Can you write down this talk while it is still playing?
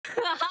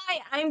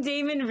Hi, I'm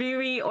Damon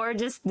Riri, or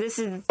just this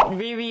is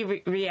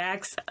Riri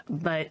Reacts,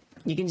 but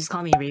you can just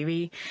call me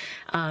Riri.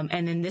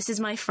 And then this is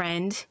my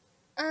friend.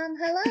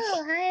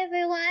 Hello, hi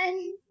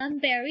everyone.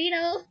 I'm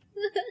Barrito.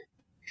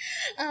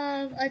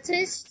 A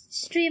Twitch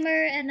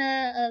streamer and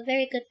a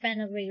very good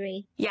friend of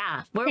Riri.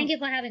 Yeah, thank you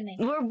for having me.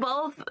 We're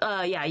both.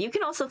 Yeah, you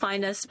can also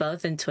find us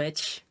both in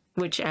Twitch,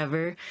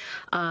 whichever.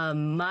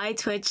 My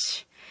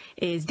Twitch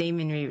is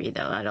Damon Riri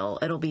though.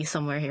 It'll be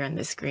somewhere here on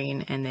the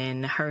screen, and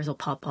then hers will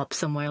pop up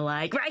somewhere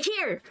like right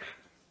here.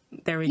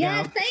 There we go.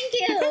 Yeah, thank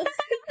you.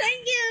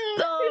 Thank you.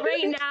 So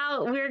right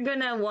now we're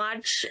gonna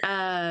watch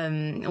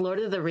Lord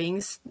of the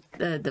Rings,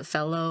 the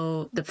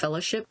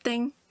Fellowship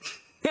thing.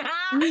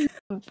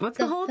 What's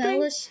the whole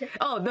fellowship. thing?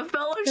 Oh, the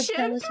Fellowship. The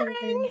Fellowship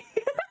Ring.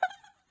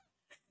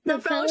 The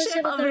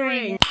Fellowship of the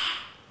Ring.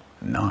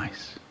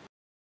 Nice.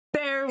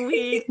 There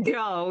we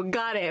go.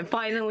 Got it.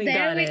 Finally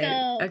got it.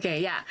 Go.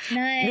 Okay, yeah.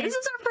 Nice. This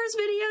is our first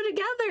video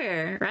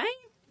together, right?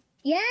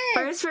 Yes.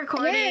 First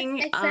recording.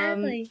 Yes,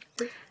 exactly.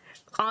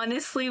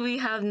 Honestly, we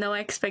have no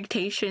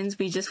expectations.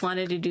 We just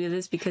wanted to do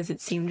this because it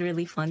seemed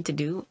really fun to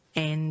do.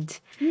 And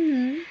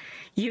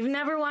you've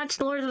never watched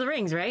Lord of the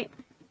Rings, right?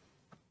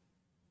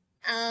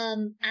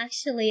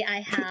 Actually,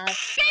 I have.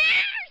 Stop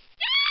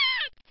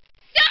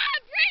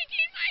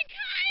breaking my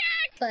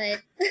kayak!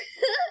 But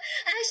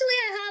actually,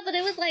 I have, but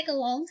it was like a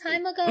long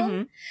time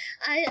ago.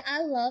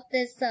 I love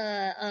this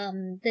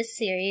this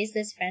series,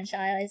 this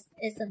franchise.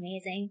 It's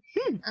amazing.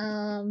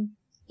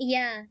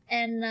 Yeah,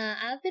 and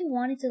I've been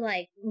wanting to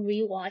like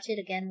rewatch it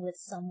again with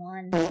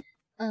someone,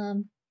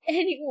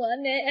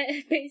 anyone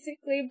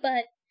basically.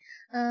 But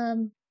yeah,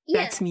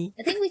 That's me.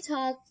 I think we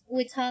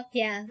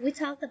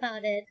talked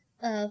about it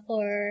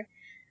for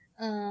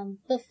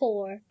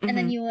before, and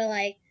then you were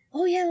like,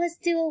 oh yeah, let's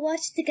do a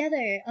watch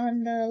together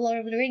on the Lord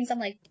of the Rings. I'm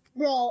like,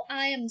 bro,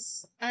 I'm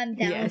down.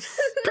 Yes,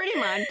 pretty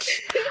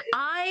much.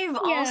 I've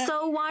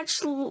also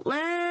watched.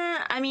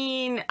 I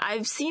mean,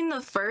 I've seen the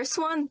first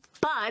one,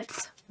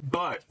 but.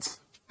 Wow,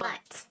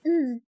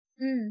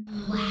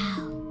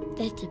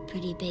 that's a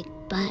pretty big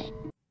butt.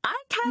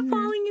 I kept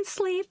falling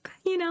asleep.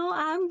 You know,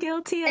 I'm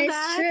guilty of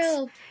that.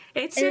 True.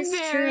 It's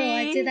true.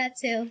 I do that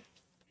too.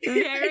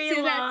 Very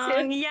do that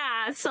long. too.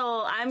 Yeah,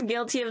 so I'm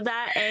guilty of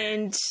that,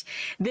 and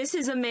this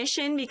is a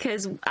mission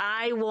because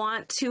I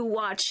want to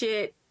watch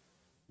it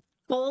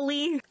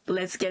fully.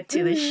 Let's get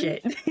to the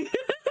shit.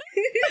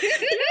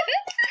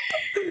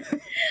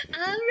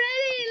 I'm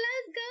ready.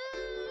 Let's go.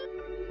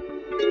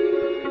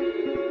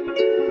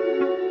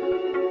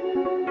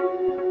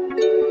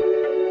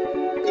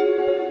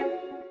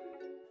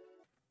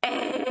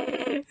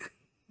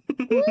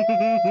 Woo!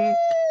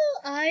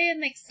 I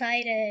am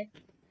excited.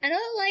 I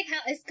don't like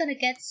how it's gonna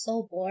get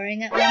so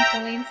boring at one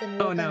point, and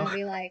we're gonna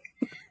be like,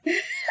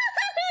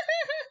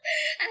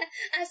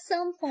 at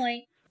some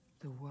point.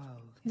 The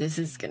world. This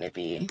is gonna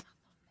be.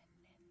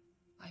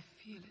 I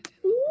feel it in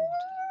the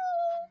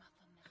water.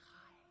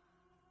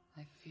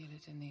 I feel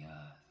it in the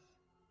earth.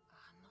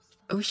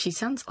 Oh, she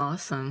sounds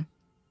awesome.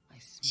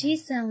 She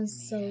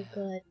sounds so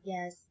good.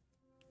 Yes,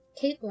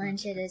 Kate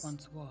Blanchett is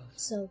Once was,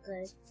 so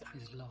good.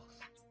 is lost.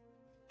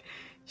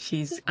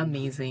 She's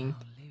amazing.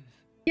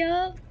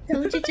 Yup,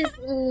 don't you just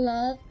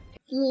love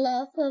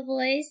her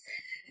voice?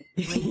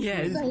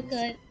 Yes. So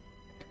good.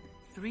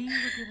 3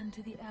 were given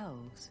to the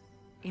elves,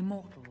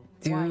 immortal,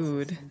 Dude.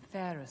 wisest and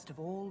fairest of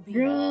all beings.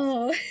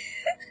 Bro.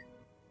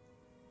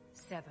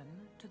 7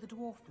 to the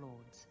dwarf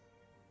lords.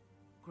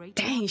 Great.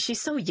 Dang,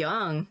 she's so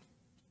young.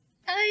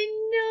 I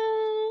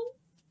know.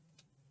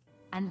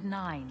 And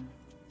 9.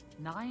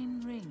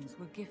 9 rings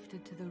were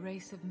gifted to the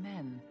race of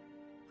men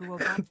who were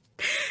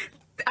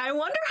I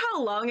wonder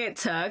how long it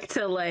took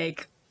to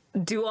like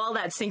do all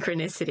that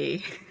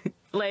synchronicity,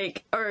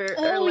 like or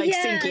like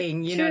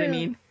syncing. You know what I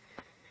mean?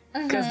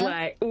 Because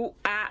like ooh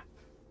ah.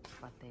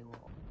 But they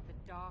were the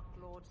Dark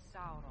Lord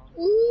Sauron,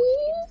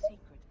 Ooh. forged in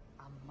secret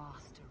a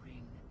master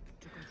ring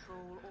to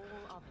control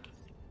all others.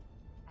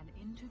 And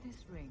into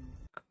this ring,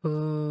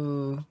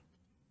 Ooh.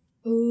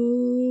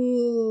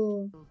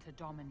 Ooh. to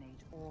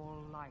dominate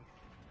all life.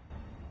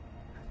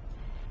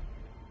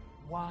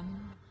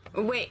 1.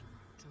 Wait.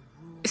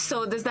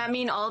 So does that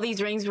mean all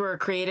these rings were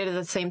created at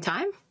the same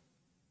time?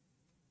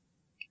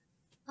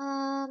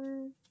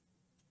 I'm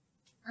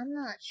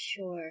not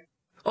sure.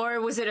 Or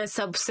was it a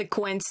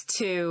subsequent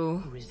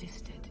to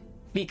Resisted.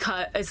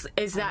 because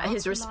is that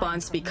his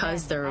response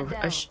because there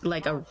are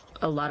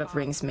a lot of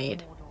rings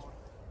made?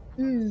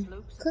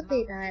 Could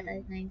be that,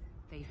 I think.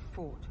 They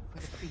fought for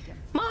the freedom.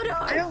 Modo!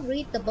 I don't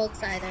read the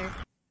books either.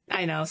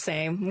 I know,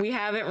 same. We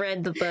haven't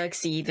read the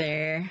books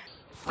either.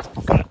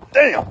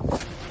 damn.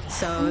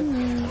 So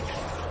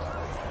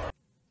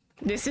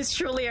this is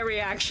truly a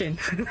reaction.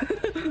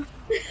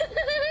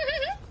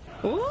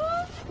 Ooh.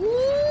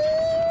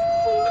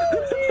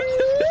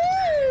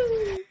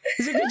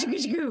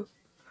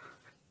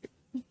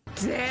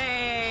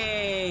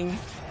 Dang.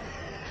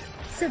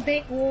 It's a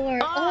big war.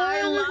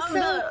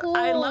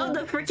 I love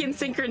the freaking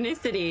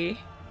synchronicity.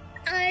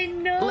 I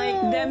know. Like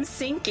them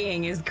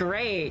syncing is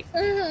great.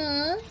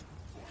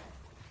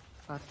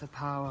 But the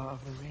power of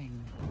the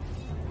ring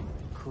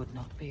could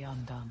not be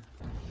undone.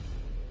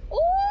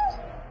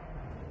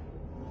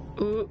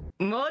 Ooh,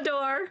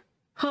 Modor!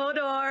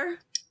 Hodor!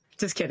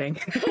 Just kidding.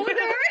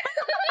 Hodor?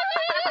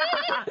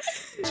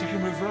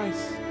 Chicken with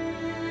rice.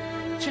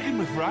 Chicken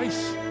with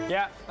rice?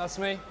 Yeah, that's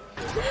me.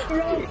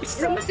 Wrong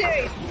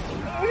series.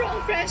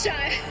 Wrong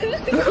franchise.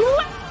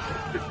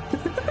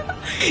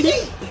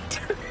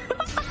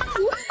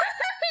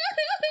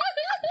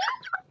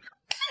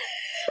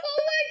 Oh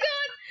my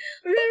god!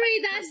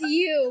 Riri, that's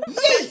you.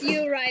 That's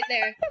you right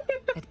there.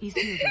 That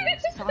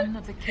Isildur, son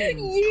of the king,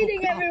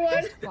 Yeeting took everyone. up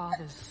his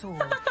father's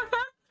sword.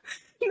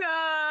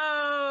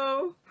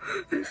 No!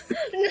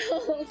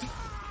 No.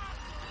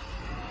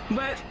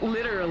 But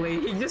literally,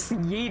 he just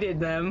yeeted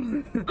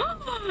them.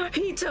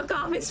 He took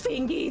off his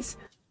fingies.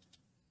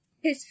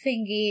 His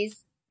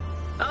fingies.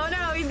 Oh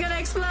no, he's gonna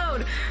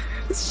explode!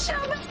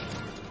 Shut up!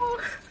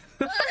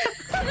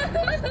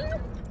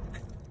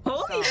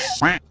 Holy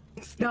shit!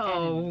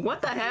 No,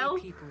 what the hell?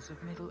 Peoples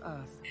of Middle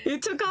Earth. He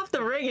took off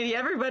the ring and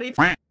everybody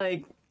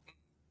like...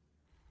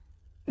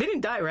 They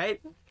didn't die, right?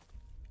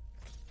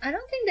 I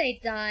don't think they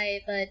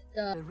die, but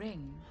The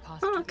ring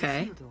passed Oh, to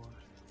okay. Isildur,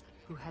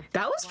 who had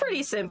That was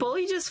pretty simple.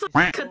 He just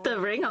cut the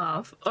ring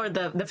off. Or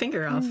the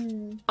finger off.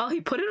 Oh,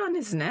 he put it on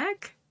his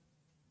neck?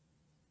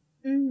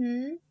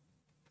 mm-hmm.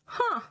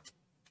 Huh.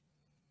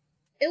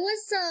 It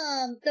was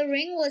the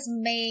ring was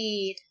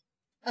made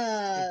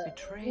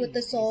with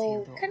the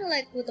soul, kind of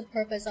like with the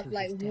purpose of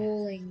like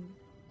ruling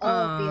all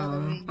of the other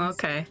rings.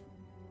 Okay.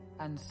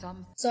 and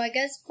some So I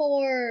guess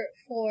for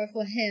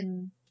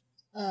him,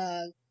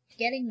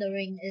 getting the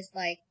ring is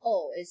like,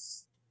 oh,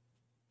 it's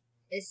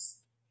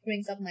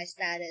brings up my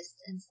status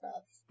and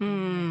stuff.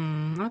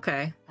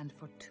 Okay. and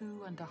for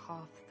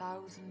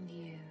 2,500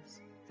 years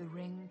the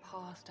ring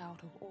passed out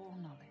of all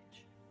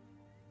knowledge.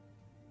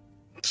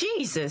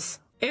 Jesus.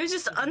 It was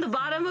just on the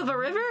bottom of a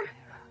river?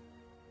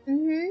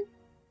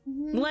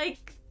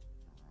 Like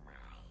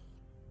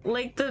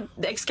the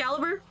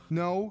Excalibur?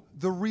 No,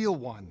 the real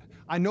one.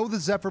 I know the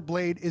Zephyr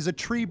Blade is a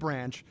tree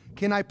branch.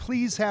 Can I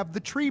please have the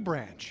tree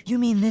branch? You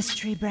mean this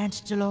tree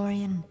branch,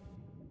 DeLorean?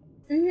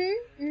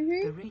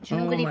 The region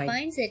Nobody my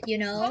finds it, you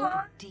know,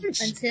 deep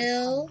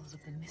until tunnels of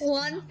the Misty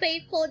one Mountains.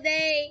 fateful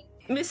day.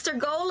 Mr.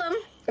 Gollum.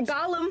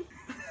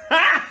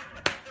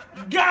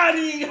 Got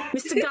him!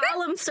 Mr.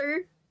 Gollum,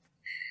 sir.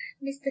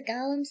 Mr.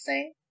 Gollum,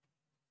 sir.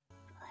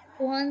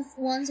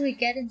 Once we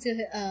get into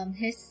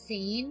his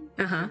scene,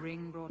 Uh-huh. The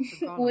ring brought the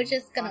Gollum we're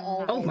just gonna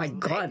all. Oh my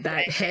god,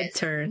 that head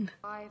turn.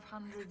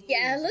 500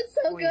 Yeah, it years looks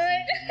so poisoned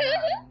good. the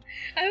mind.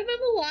 I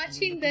remember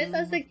watching this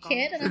as a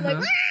kid, and I'm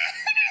like,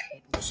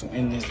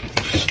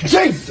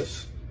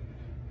 Jesus!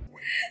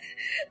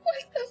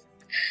 what the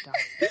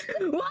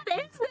What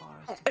is it?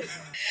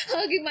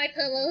 hugging my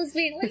pillows,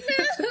 being like,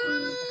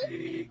 no,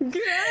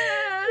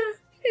 Yeah.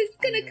 it's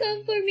gonna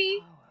come for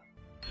me.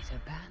 It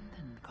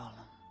abandoned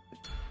Gollum.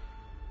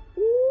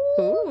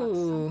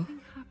 Ooh.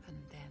 Something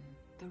happened then.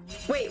 The ring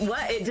Wait,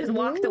 what? It just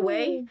walked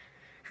away?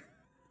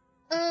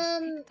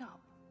 picked up.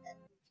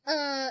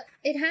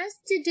 It has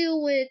to do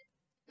with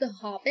The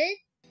Hobbit,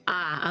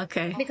 Ah,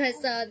 okay. because,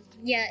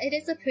 yeah, it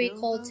is a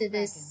prequel to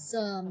this, to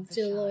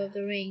Lord of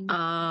the Rings.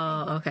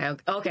 Oh, okay.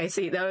 Okay,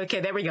 see. Okay,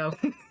 there we go.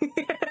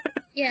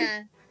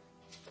 Yeah.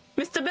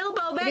 Mr.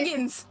 Bilbo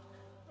Baggins.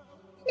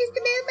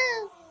 Mr.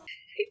 Bilbo!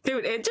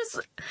 Dude,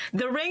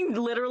 the ring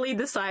literally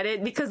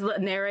decided, because the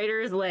narrator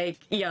is like,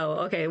 yo,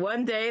 okay,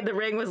 one day the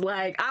ring was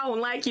like, I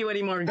don't like you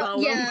anymore,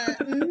 Gollum. Yeah,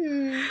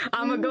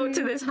 I'm gonna go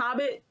to this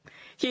hobbit.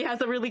 He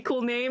has a really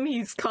cool name.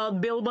 He's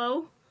called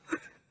Bilbo.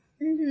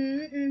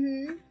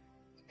 It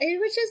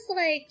was just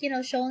like, you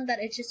know, showing that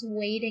it's just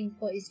waiting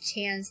for its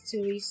chance to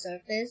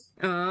resurface.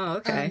 Oh,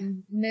 okay.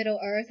 Middle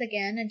Earth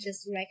again and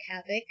just wreak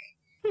havoc.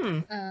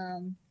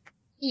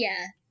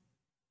 Yeah.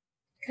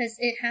 Because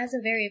it has a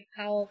very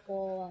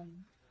powerful,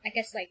 I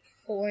guess, like,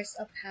 force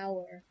of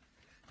power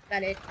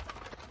that it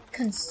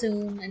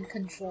consume and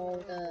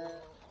control the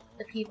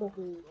people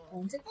who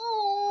owns it.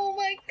 Oh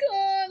my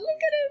god, look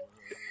at him!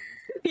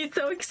 He's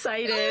so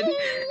excited.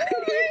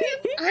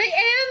 I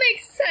am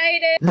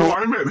excited! No,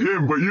 I met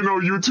him, but you know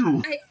you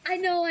too. I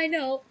know.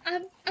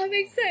 I'm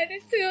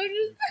excited too. I'm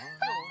just...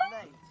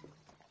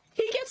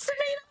 He gets to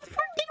meet a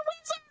freaking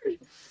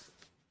wizard.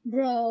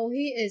 Bro,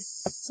 he is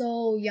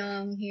so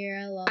young here.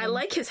 I love him. I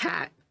like his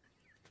hat.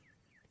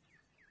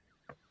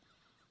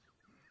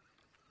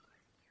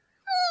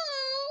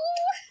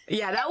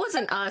 Yeah, that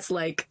wasn't us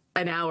like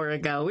an hour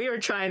ago. We were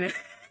trying to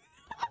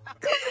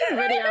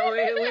video.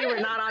 We were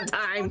not on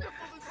time.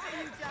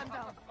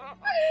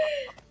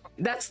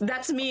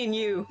 That's me and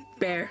you,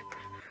 Bear.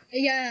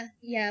 Yeah,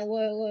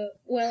 we're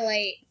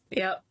late.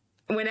 Yep.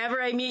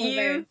 Whenever I meet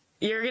you,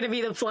 you're gonna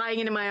be flying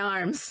into my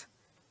arms,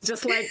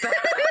 just like that.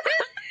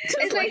 Just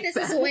It's like this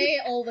is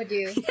way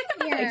overdue.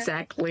 Yeah.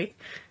 Exactly.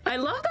 I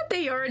love that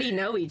they already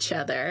know each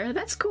other.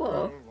 That's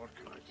cool.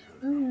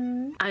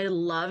 I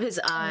love his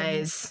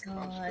eyes.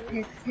 God,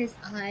 his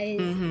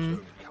eyes.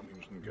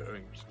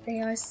 They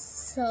are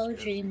so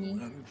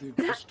dreamy.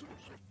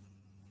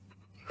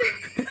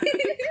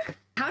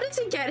 How does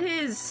he get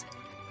his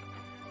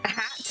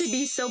hat to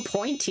be so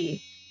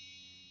pointy?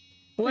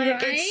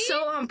 Like, it's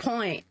so on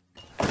point.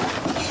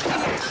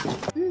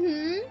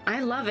 I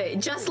love it.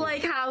 Just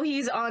like how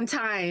he's on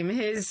time,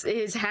 his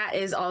hat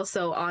is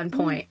also on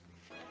point.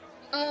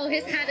 Oh,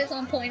 his hat is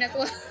on point as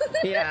well.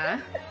 Yeah.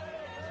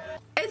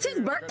 It's his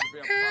birthday?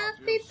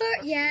 Happy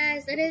birthday!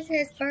 Yes, it is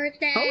his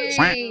birthday. Holy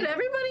shit,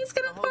 everybody's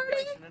gonna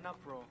party?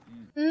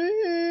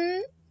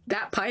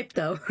 That pipe,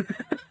 though.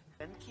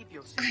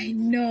 I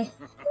know.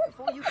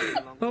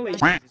 Holy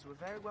shit.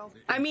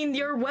 I mean,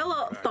 you're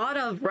well thought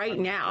of right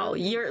now.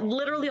 You're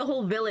literally a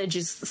whole village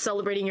is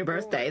celebrating your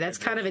birthday. That's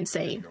kind of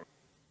insane.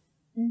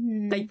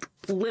 Like,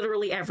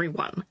 literally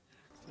everyone.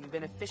 You've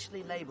been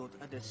officially labeled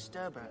a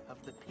disturber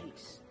of the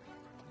peace.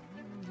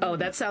 Oh,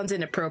 that sounds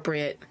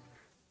inappropriate.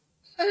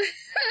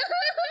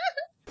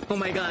 Oh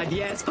my god,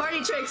 yes.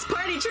 Party tricks,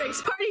 party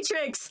tricks, party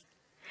tricks!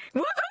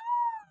 Woohoo!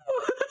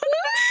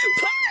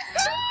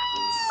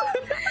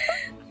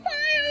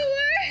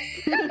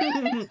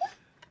 Fireworks!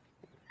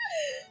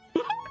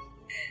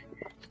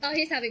 Oh,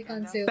 he's having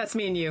fun too. That's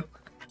me and you.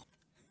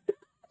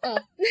 Oh.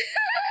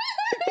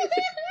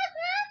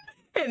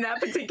 In that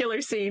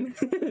particular scene.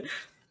 we're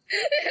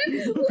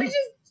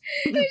just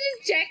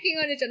jacking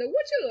on each other.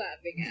 What you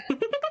laughing at?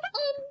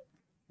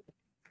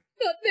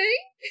 Nothing.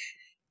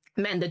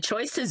 Man, the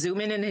choice to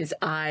zoom in his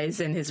eyes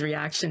and his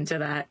reaction to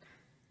that.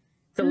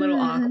 It's a little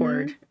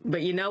awkward.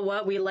 But you know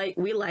what? We like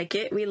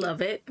it. We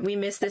love it. We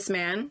miss this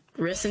man.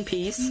 Rest in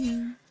peace.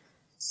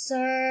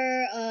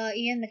 Sir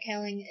Ian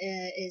McKellen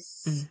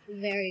is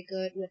very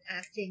good with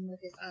acting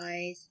with his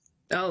eyes.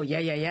 Oh,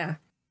 yeah.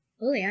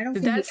 Lily, I don't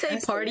Did think that say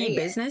party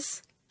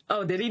business?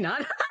 Oh, did he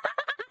not?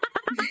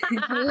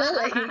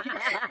 Lily.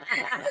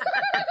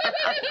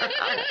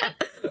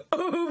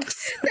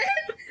 Oops.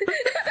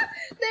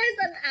 There's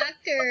an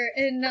actor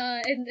in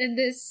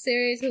this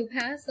series who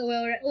passed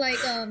away.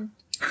 Like Am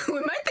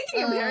I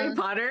thinking of Harry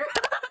Potter?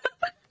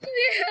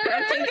 Yeah,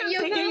 I think I'm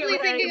you're thinking probably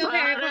of thinking of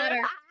Harry Potter.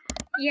 Potter.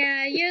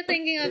 Yeah, you're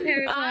thinking of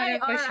Harry Potter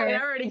for sure.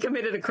 I already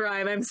committed a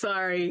crime. I'm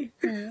sorry.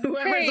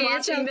 Whoever's Hey, it's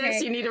watching okay.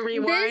 this, you need to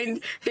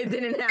rewind. It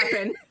didn't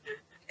happen.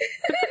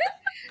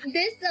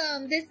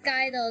 This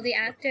guy though, the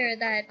actor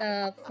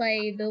that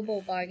played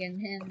Bilbo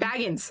Baggins.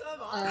 Baggins.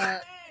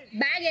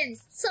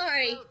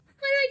 Sorry,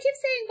 why do I keep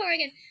saying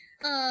Bargain?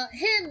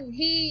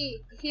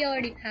 He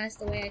already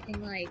passed away. I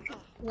think like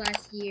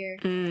last year.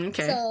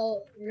 Okay.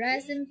 So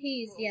rest in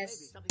peace.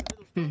 Yes.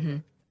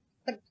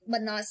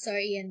 But not Sir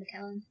Ian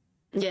McKellen.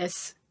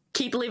 Yes.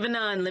 Keep living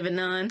on, living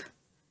on.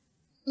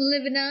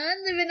 Living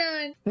on, living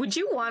on. Would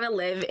you want to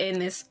live in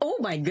this? Oh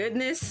my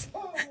goodness.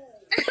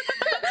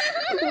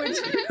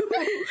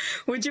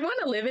 would you want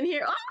to live in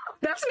here? Oh,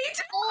 that's me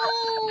too.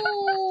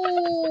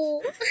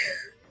 Oh.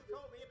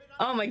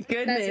 Oh my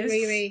goodness. That's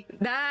Riri.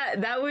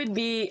 That would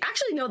be...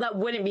 Actually, no, that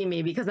wouldn't be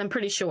me because I'm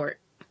pretty short.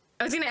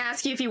 I was going to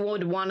ask you if you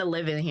would want to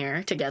live in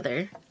here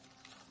together.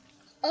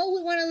 Oh,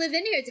 we want to live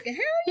in here together.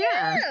 Hell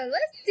yeah,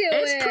 let's do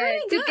It's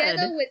pretty good.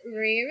 together with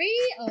Riri.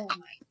 Oh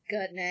my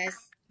goodness.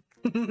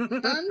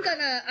 I'm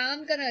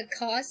gonna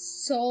cause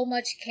so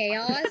much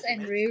chaos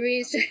and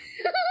Riri's.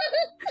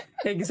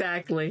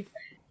 Exactly.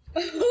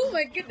 Oh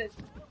my goodness.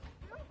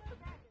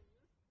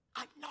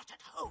 I'm not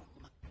at home.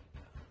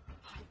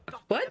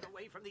 What?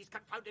 Away from these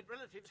confounded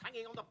relatives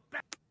hanging on the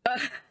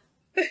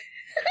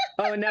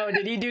Oh no!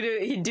 Did he do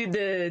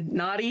the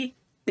naughty?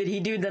 Did he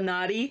do the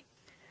naughty?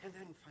 And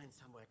then find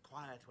somewhere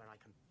quiet where I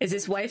can. Is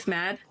his wife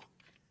mad?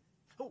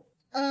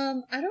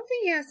 I don't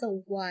think he has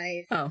a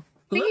wife. Oh, I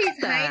think look he's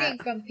at that. hiding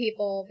from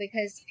people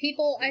because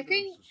people. I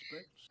think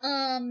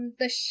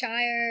the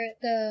Shire,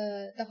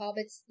 the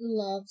hobbits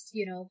loves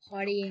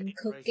partying,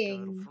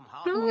 cooking,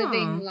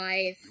 living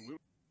life.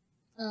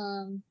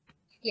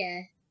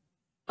 Yeah.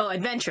 Oh,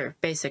 adventure,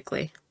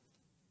 basically.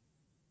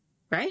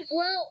 Right?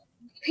 Well,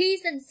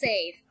 peace and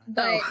safe,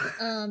 but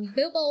Oh.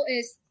 Bilbo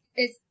is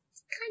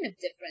kind of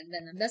different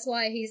than them. That's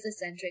why he's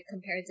eccentric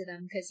compared to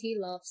them because he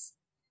loves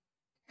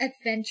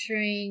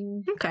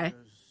adventuring. Okay.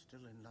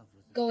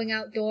 Going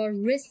outdoor,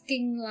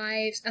 risking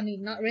lives. I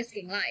mean, not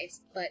risking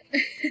lives, but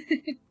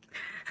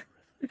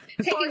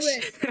taking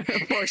risks.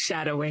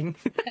 Foreshadowing.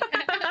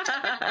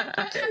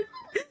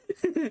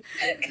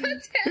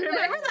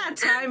 Remember that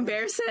time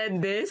Bear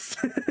said this?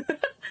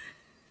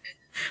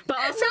 But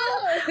also,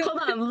 hold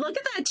on, look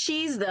at that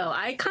cheese though.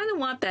 I kind of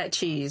want that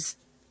cheese.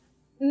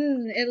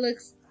 It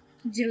looks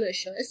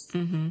delicious.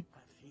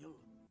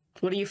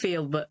 What do you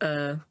feel,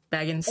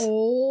 Baggins?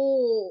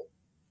 Oh,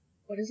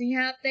 what does he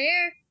have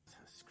there?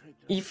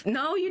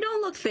 No, you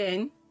don't look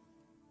thin.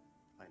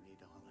 I need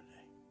a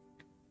holiday.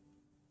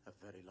 A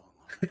very long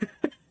one.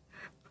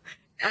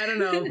 I don't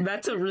know.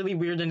 That's a really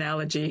weird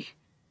analogy.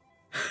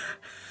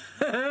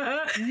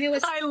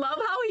 I love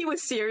how he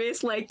was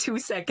serious like 2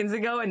 seconds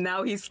ago, and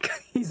now he's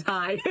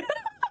high.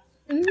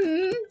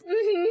 Dude,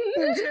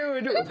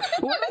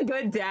 what a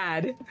good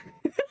dad.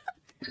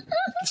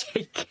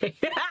 JK.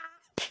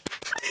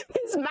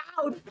 His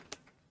mouth.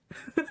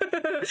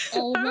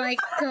 Oh my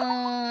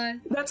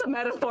god. That's a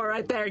metaphor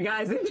right there,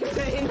 guys.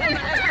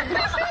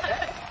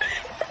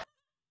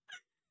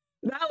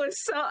 That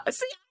was so.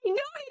 See, I knew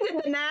he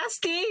did the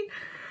nasty.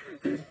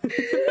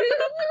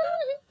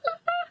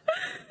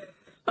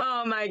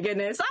 Oh my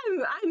goodness,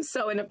 I'm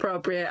so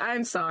inappropriate.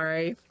 I'm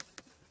sorry.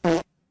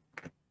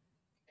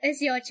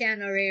 It's your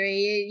channel,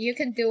 Riri. You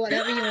can do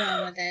whatever you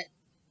want with it.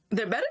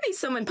 There better be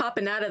someone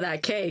popping out of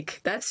that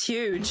cake. That's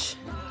huge.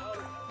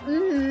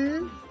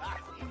 Mm-hmm.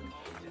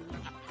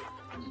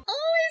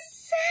 Oh,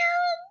 it's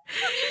Sam!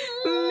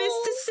 Oh,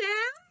 Mr.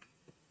 Sam?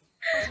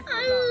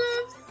 I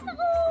love Sam!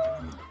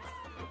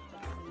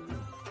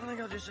 I think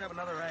I'll just have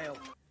another ale.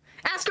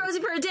 Ask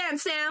Rosie for a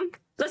dance, Sam.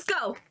 Let's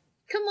go.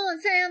 Come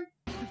on, Sam.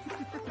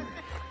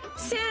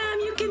 Sam,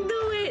 you can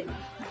do it.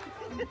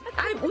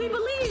 We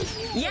believe.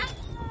 Yeah.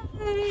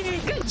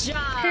 Good job.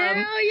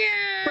 Hell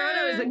yeah.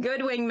 Frodo is a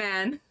good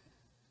wingman.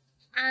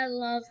 I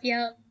love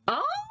you.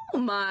 Oh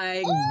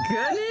my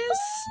goodness.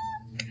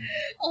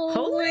 Oh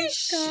Holy my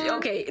shit. God.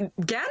 Okay,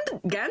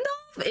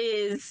 Gandalf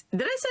is...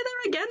 Did I say that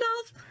right?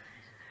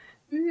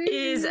 Gandalf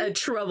is a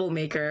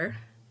troublemaker.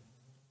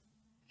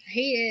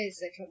 He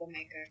is a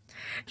troublemaker.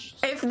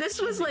 If this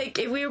was like,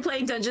 if we were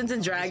playing Dungeons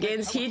and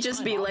Dragons, he'd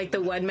just be like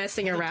the one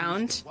messing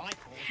around.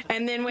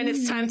 And then when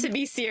it's time to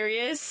be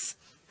serious,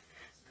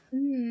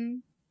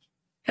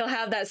 he'll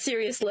have that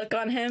serious look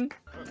on him.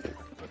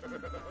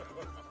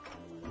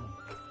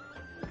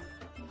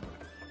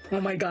 Oh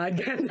my god,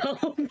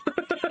 Gandalf.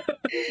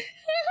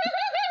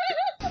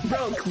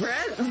 Bro,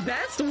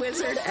 best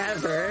wizard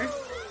ever.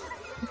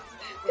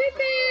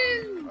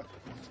 Pippin!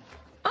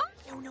 Oh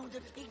no, the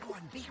big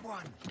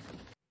one.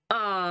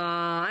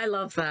 Aw, I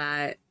love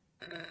that.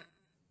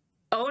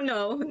 Oh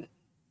no.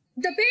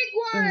 The big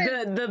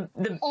one! The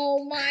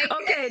Oh my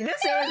god. Okay,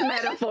 this is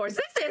metaphors.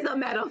 This is a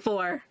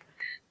metaphor.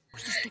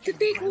 The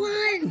big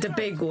one! The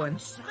big one.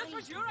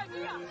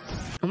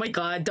 Oh my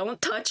god,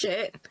 don't touch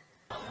it.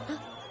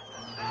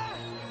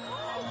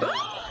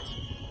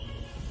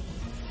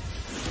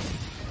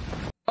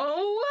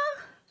 Oh!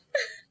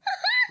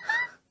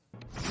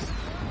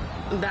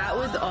 That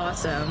was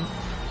awesome.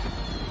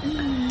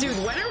 Dude,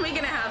 when are we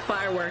gonna have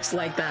fireworks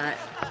like that?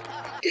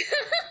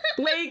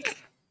 Like,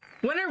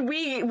 when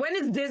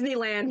is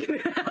Disneyland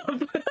gonna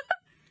have?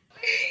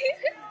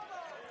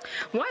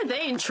 Why are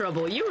they in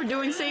trouble? You were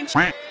doing same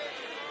shit.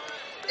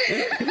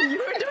 You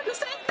were doing the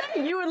same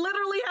thing. You would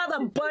literally have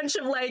a bunch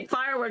of, like,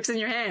 fireworks in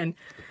your hand.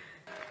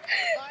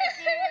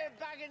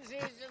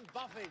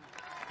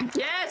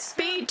 Yes,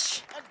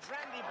 speech.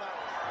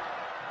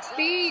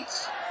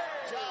 Speech.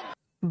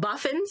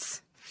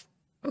 Buffins.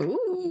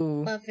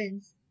 Ooh.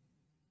 Muffins.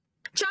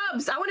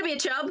 Chubs. I want to be a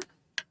chub. I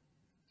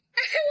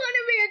want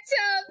to be a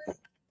chub.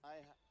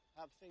 I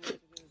have things to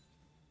do.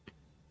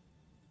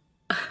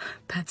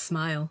 That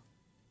smile.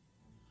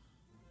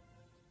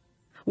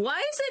 Why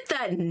is it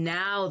that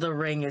now the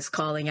ring is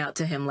calling out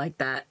to him like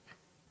that?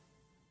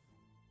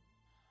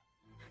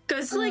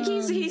 Because, like,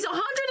 he's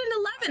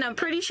 111. I'm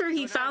pretty sure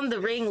he found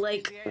the ring,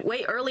 like,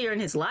 way earlier in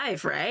his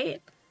life,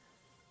 right?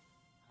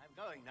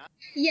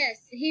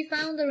 Yes, he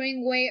found the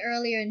ring way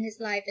earlier in his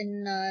life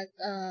in the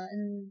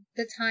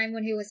time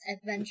when he was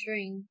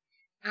adventuring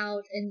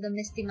out in the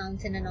Misty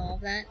Mountain and all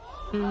of that.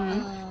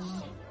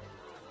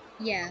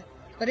 Yeah,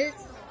 but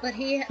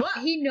he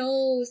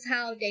knows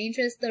how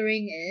dangerous the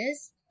ring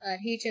is.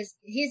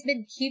 He's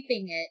been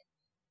keeping it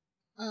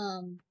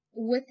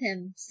with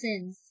him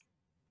since.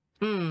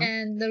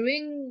 And the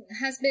ring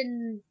has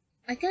been,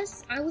 I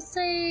guess I would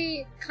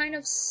say, kind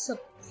of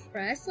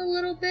suppressed a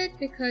little bit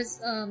because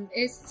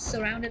it's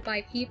surrounded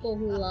by people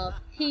who love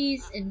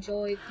peace,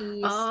 enjoy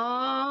peace.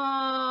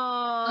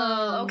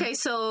 Oh, okay,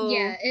 so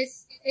yeah,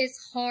 it's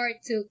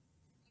hard to,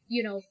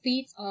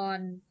 feed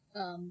on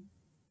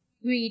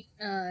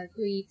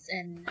greeds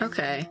and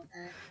okay, all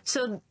that.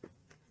 so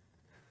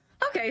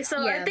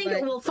Yeah, I think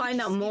we'll find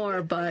out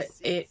more, but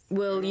it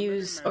will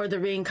use, or the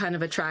ring kind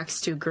of attracts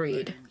to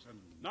greed.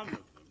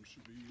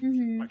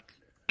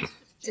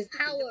 To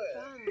power.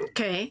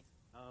 Okay.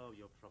 Oh,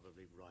 you're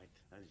probably right,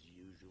 as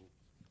usual.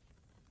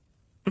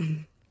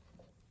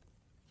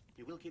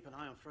 You will keep an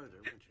eye on Frodo,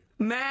 won't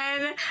you?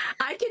 Man,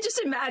 I can just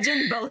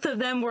imagine both of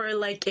them were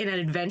like in an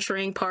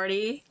adventuring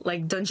party,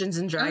 like Dungeons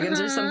and Dragons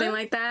or something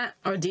like that,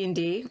 or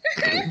D&D.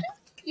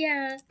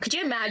 Yeah. Could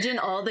you imagine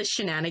all the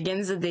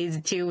shenanigans that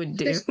these two would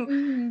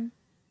do?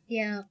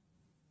 Yeah.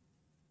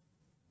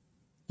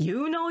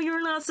 You know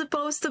you're not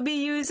supposed to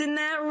be using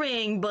that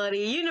ring, buddy.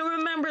 You know,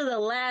 remember the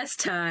last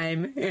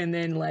time. And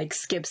then, like,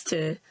 skips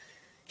to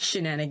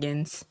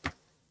shenanigans.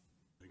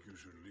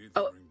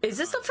 Oh, is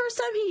this the first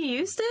time he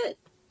used it?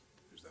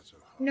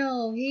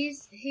 No,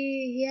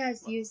 he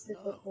has used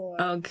it before.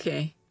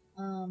 Okay.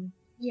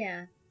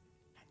 Yeah.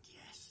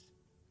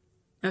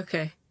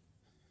 Okay.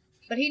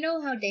 But he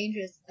knows how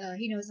dangerous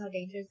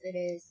it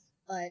is.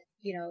 But,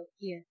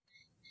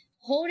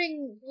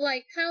 holding,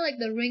 like, kind of like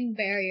the ring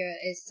barrier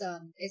is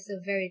a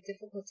very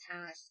difficult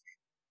task.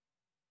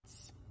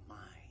 It's mine.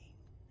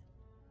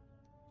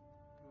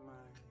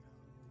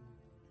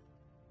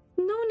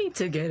 No need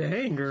to get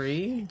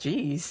angry.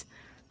 Jeez.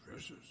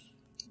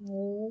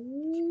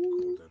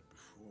 Oh.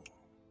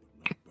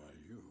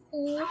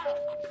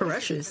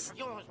 Precious.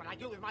 Yours, what I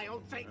do with my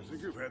own thing. I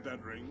think you've had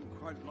that ring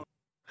quite long.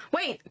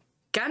 Wait,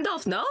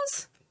 Gandalf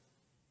knows?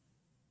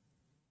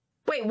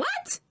 Wait,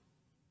 what?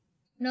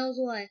 Knows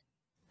what?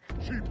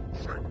 Cheap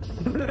tricks.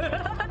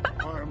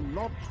 I am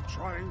not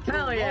trying to.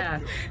 Hell yeah.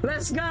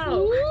 Let's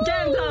go. Woo!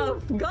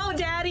 Gandalf, go,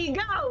 daddy,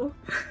 go.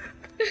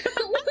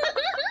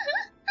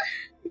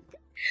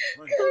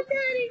 Go,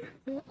 daddy.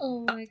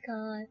 Oh my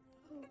god.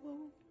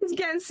 It's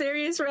getting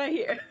serious right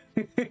here.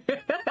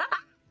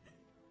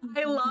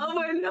 I love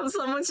when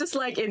someone's just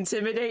like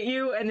intimidate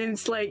you and then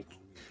it's like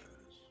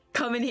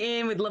coming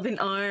in with loving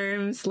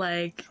arms,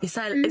 like it's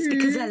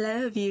because I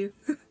love you.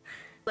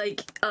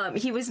 Like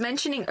he was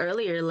mentioning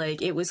earlier,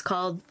 like it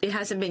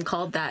hasn't been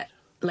called that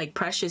like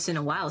Precious in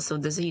a while, so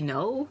does he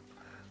know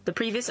the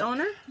previous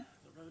owner?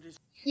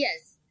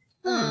 Yes.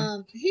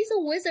 He's a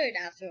wizard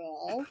after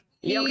all.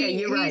 Yeah, okay,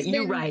 you're right.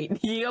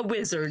 He's a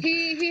wizard.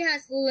 He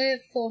has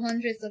lived for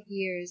hundreds of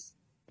years.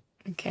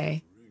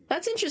 Okay.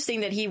 That's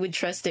interesting that he would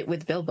trust it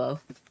with Bilbo.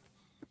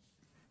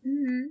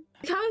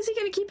 How is he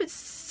gonna keep it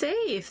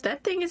safe?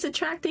 That thing is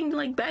attracting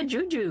like bad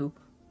juju.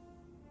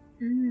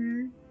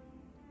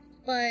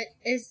 But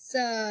it's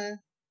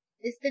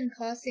been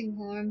causing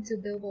harm to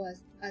Bilbo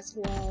as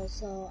well,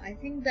 so I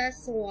think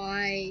that's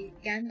why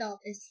Gandalf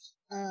is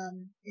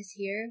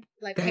here,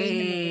 like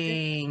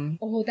paying him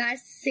a visit. Oh, that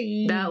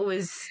scene! That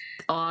was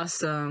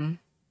awesome.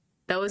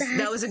 That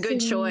was a good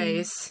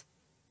choice.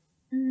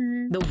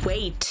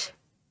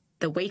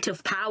 The weight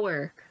of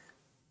power.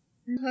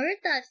 I heard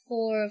that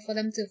for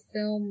them to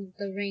film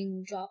the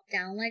ring drop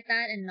down like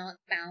that and not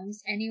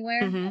bounce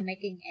anywhere or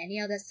making any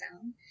other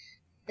sound,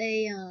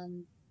 they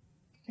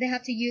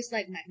have to use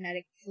like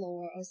magnetic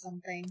floor or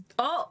something.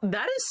 Oh,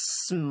 that is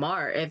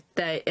smart if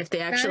they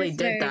actually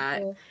did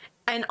that. Cool.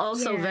 And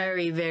also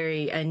very,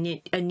 very a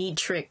neat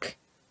trick.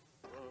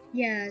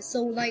 Yeah,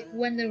 so like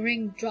when the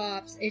ring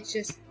drops, it's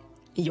just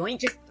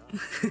yoink.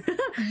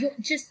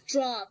 Just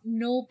drop.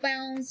 No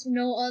bounce,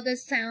 no other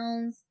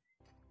sounds.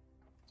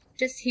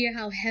 Just hear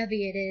how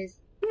heavy it is.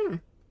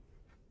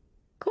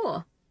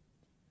 Cool.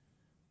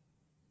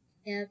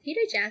 Yeah,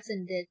 Peter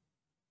Jackson did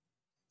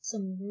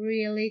some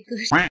really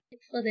good shit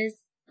for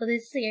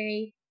this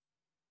series.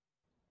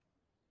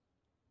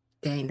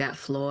 Dang, that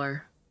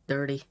floor.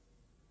 Dirty.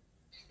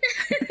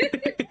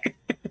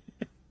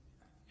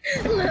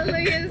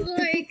 Lily is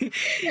like...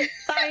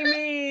 I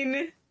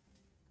mean...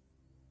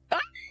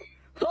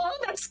 Oh,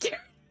 that's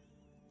scary.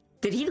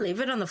 Did he leave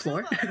it on the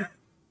floor?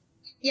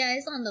 Yeah,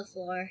 it's on the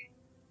floor.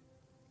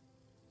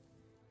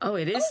 Oh,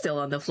 it is still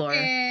on the floor.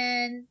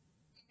 And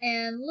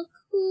look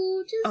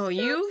who just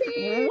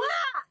in. What?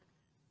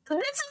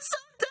 This is so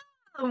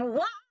dumb.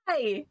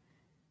 Why?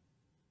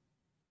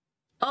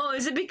 Oh,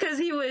 is it because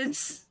he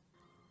was...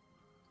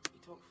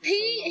 He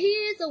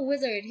is a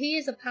wizard. He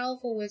is a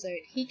powerful wizard.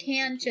 He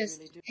can't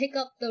just pick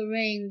up the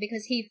ring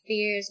because he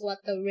fears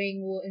what the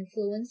ring will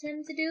influence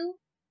him to do.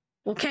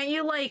 Well, can't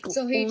you, like,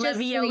 so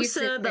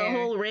Leviosa the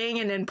whole ring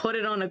and then put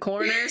it on a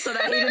corner so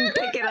that he didn't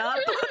pick it up?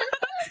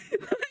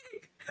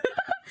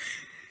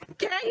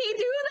 Can he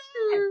do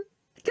that?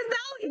 Because now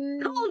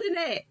he's holding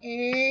it.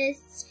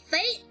 It's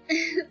fate.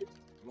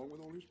 Along with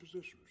all his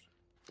possessions.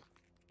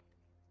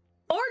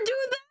 Or do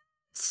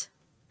that.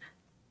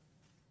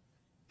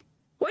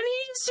 Why didn't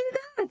he just do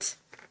that?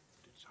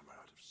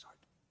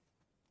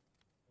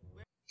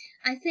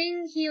 I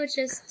think he was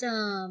just,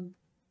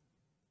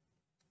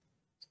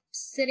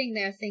 sitting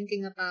there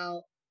thinking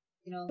about,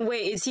 you know...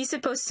 Wait, is he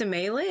supposed to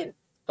mail it?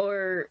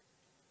 Or...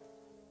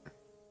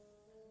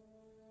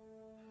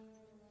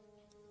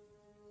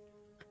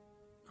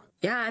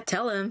 Yeah,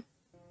 tell him.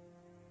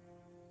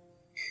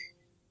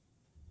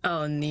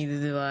 Oh, neither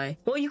do I.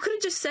 Well, you could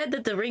have just said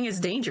that the ring is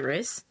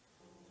dangerous.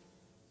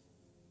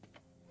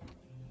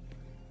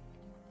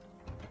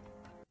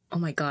 Oh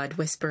my god,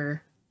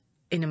 whisper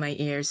into my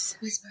ears.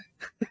 Whisper.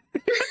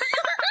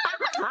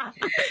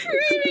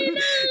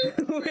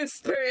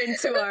 Whisper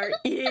into our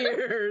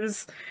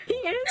ears. He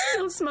is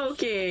still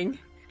smoking.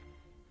 Here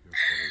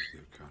follows the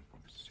account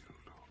from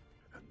Isildur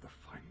and the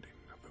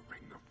finding of the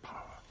Ring of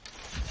Power.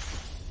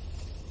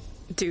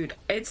 Dude,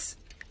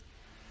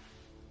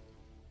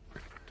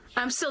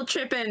 I'm still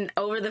tripping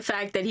over the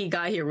fact that he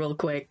got here real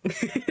quick.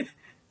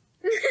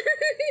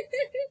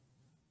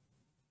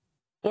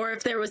 Or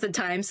if there was a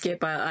time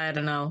skip, I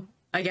don't know.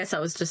 I guess I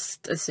was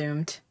just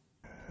assumed.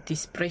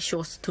 These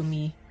precious to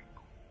me.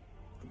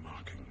 The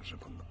markings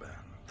upon the band.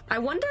 I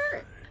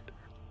wonder...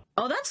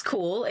 Oh, that's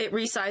cool. It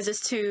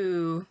resizes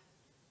to...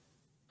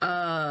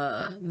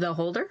 the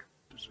holder?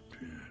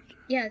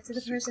 Yeah, to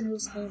the person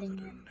who's holding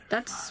it.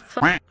 That's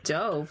fucking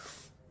dope.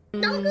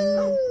 Doggy!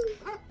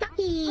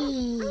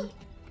 Doggy!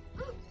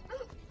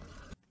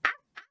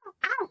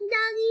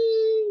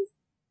 Doggies!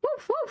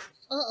 Woof woof!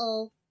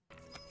 Uh-oh.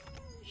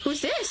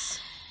 Who's this?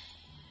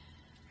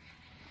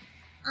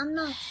 I'm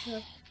not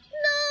sure.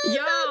 No!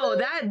 Yo,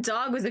 that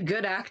dog was a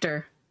good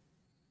actor.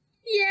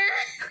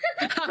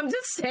 Yeah! I'm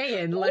just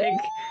saying, like...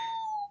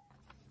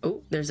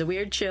 Oh, there's a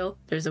weird chill.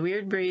 There's a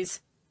weird breeze.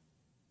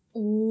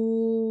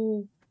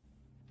 Ooh.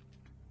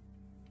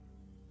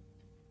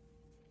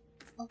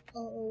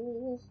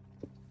 Oh.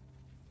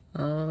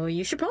 Oh,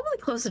 you should probably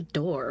close the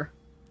door.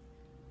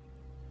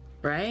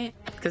 Right?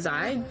 Because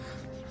I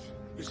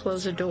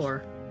close the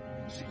door.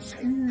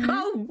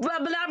 Oh!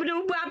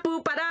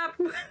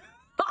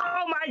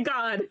 Oh my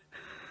god!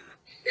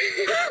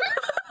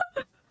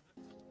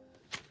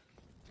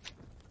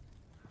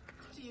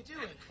 What are you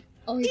doing?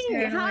 Oh, he's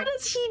paranoid. How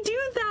does he do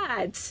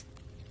that?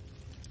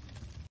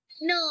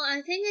 No,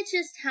 I think it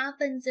just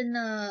happens in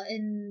a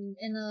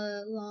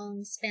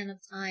long span of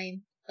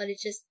time. But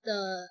it's just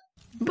the.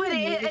 But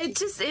it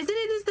just isn't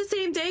it just the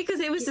same day? Because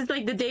it was just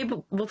like the day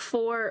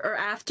before or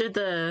after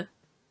the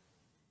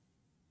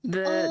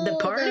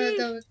party.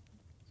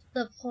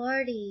 The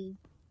party.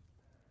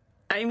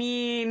 I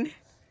mean,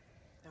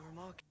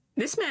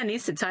 this man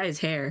needs to tie his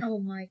hair. Oh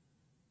my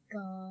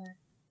god.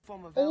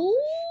 Oh.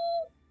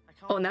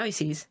 Oh, now he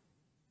sees.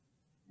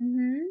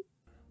 Mhm.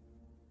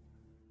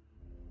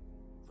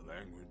 The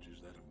language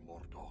is that of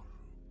Mordor,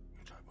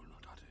 which I will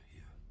not utter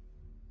here.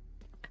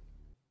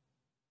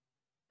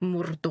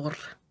 Mordor.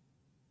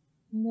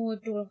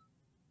 Mordor.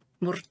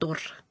 Mordor.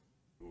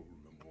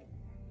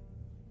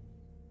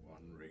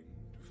 One ring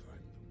to find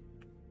them.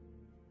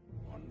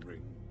 One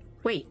ring to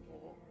Wait. them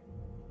all.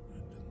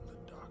 And in the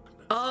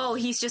darkness. Oh,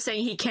 he's just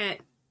saying he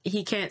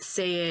can't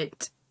say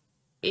it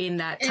in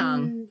that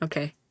tongue.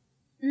 Okay.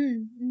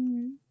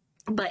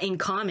 But in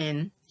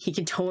common, he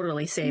can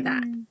totally say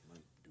that. Taken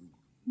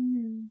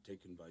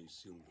by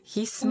Silver.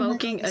 He's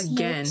smoking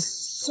again.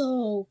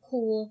 So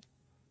cool.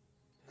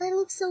 That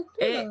looks so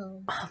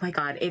cool. Oh my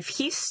god, if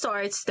he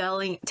starts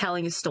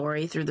telling a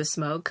story through the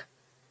smoke,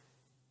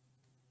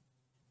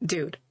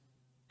 dude,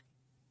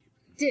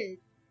 he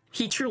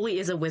truly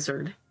is a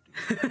wizard.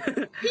 He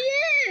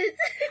is.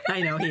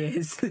 I know he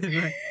is.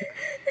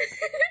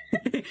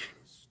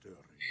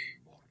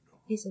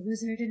 He's a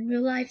wizard in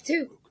real life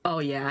too. Oh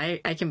yeah,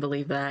 I can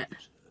believe that.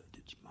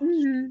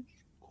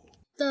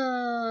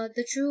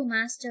 The true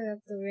master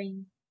of the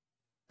ring.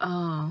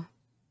 Oh,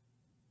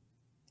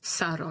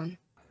 Sauron.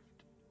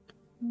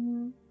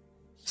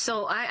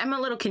 So I'm a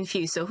little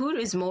confused. So who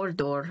is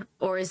Mordor,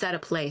 or is that a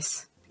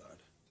place?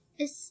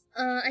 It's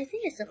I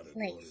think it's a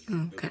place.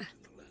 Okay.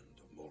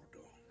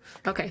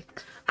 Okay,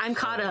 I'm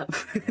caught up.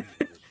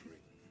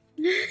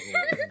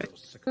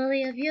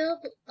 Lily, if you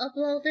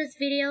upload these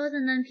videos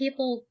and then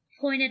people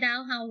pointed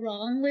out how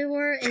wrong we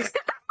were, it's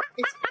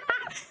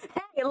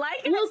hey,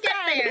 like we'll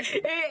I get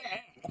said,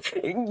 there.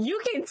 You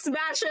can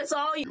smash us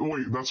all.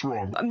 Wait, that's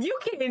wrong. You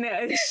can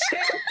shit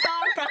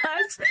talk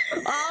us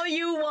all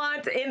you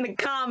want in the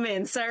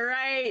comments,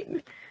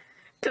 alright?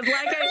 Because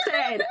like I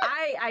said,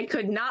 I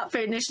could not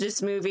finish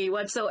this movie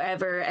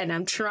whatsoever, and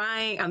I'm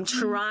trying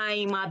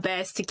my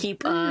best to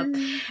keep up,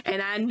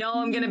 and I know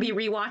I'm gonna be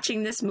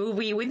rewatching this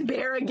movie with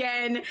Bear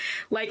again,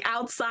 like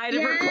outside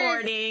of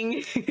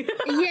recording.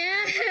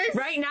 Yes.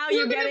 Right now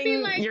you're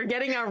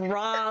getting a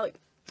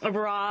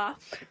raw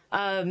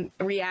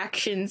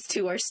reactions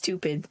to our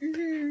stupid.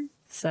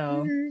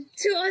 So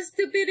to our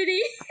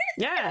stupidity.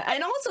 Yeah,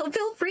 and also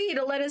feel free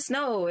to let us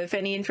know if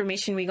any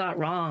information we got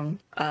wrong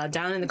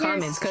down in the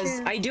comments,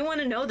 because I do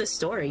want to know the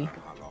story.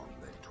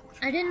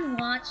 I didn't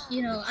watch,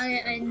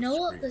 I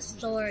know of the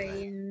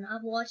story and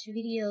I've watched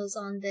videos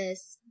on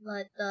this,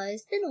 but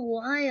it's been a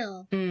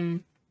while.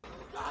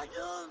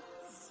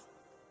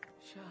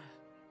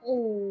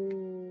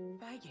 Oh.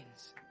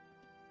 Baggins.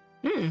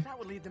 That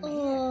would lead them here.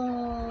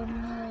 Oh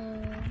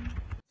no.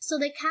 So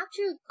they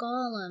capture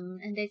Gollum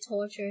and they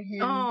torture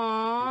him.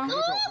 Aww.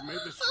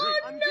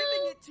 I'm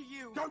giving it to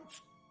you. Don't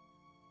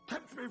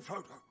tempt me,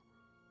 Frodo.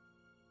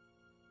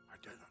 I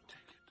dare not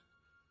take it.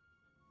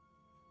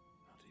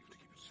 Not even to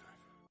keep it safe.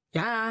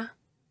 Yeah.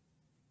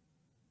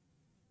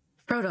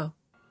 Frodo.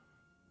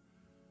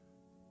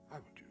 I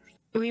would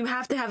use. We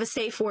have to have a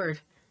safe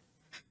word.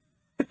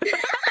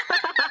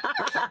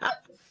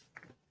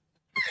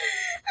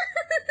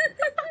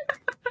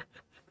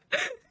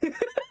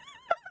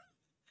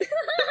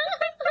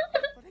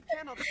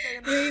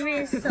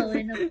 Riri is so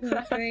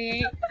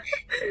inappropriate.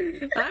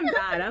 I'm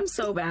bad. I'm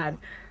so bad.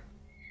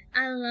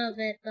 I love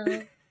it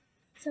though.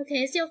 It's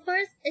okay. It's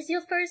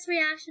your first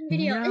reaction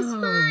video. No. It's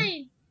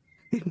fine.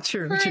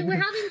 True. Fine. True.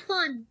 We're having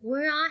fun.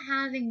 We're all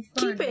having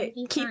fun.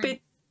 Keep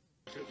it.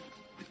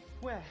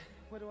 Where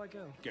do I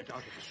go? Get out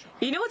of the shop.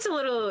 You know what's a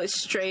little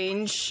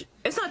strange?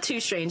 It's not too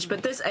strange,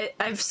 but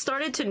I've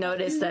started to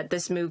notice that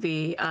this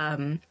movie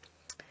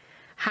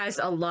has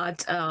a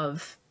lot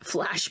of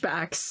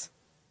flashbacks.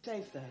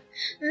 Save that.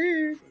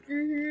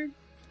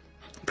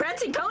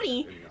 Prancing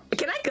Pony,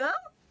 can I go?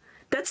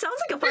 That sounds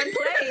like a fun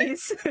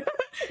place.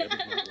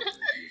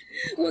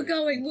 We're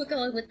going with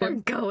them. We're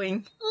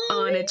going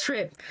on a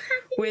trip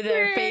with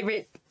our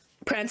favorite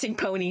Prancing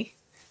Pony.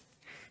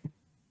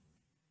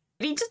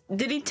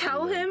 Did he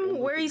tell him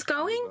where he's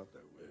going?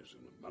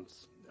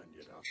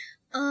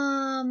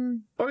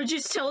 Or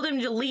just told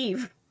him to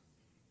leave?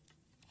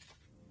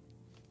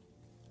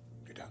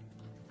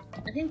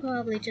 I think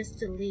probably just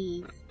to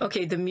leave.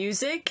 Okay, the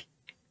music.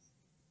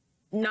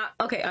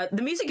 The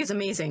music is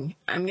amazing.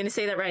 I'm gonna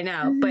say that right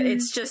now, but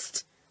it's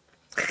just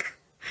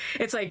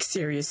It's like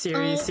serious,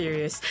 serious,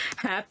 serious.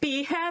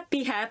 Happy,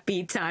 happy,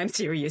 happy time.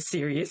 Serious,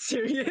 serious,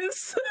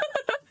 serious.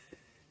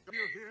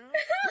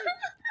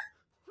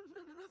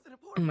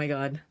 Oh my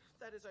god.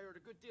 That is, I heard a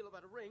good deal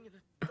about a ring and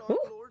a dark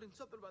lord and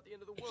something about the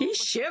end of the world. He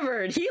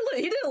shivered. He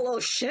did a little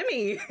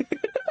shimmy.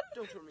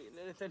 Don't hurt me in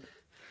anything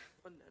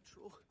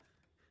unnatural.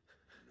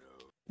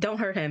 Don't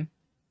hurt him.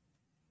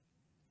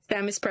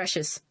 Sam is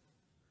precious.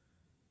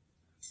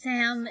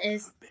 Sam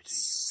is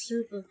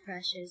super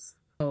precious.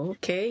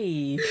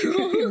 Okay.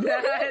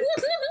 That...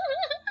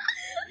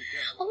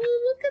 Oh,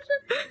 look at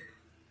the...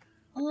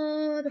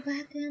 Oh, the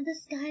background. The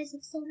skies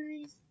look so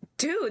nice.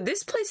 Dude,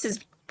 this place is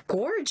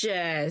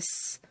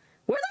gorgeous.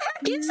 Where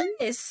the heck is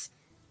this?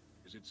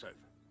 Is it safe?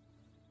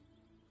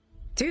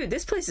 Dude,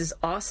 this place is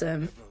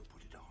awesome.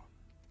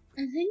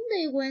 I think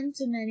they went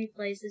to many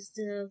places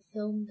to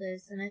film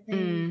this, and I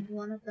think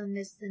one of them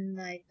is in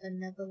like the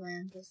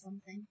Netherlands or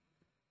something.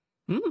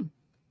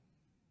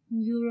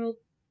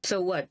 Europe.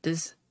 So what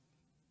does...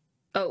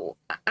 Oh,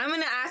 I'm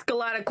gonna ask a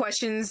lot of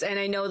questions, and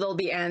I know they'll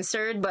be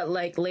answered, but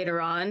like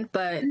later on.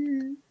 But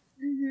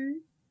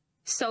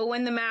so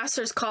when the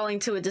master's calling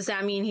to it, does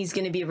that mean he's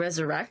gonna be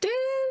resurrected?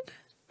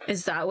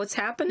 Is that what's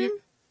happening?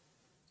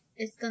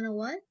 It's gonna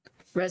what?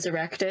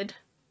 Resurrected,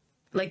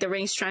 like the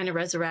ring's trying to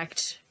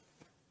resurrect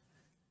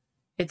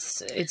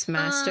its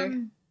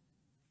master.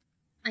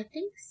 I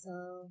think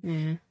so.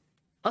 Yeah.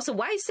 Also,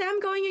 why is Sam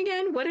going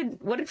again? What did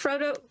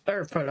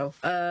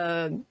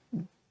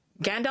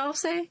Gandalf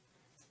say?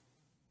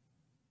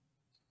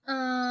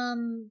 I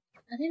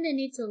think they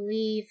need to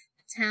leave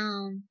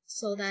town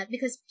so that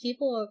because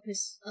people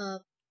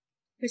are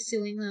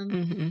pursuing them.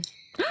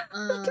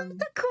 Look at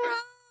the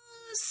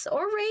crows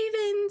or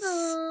ravens.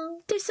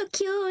 They're so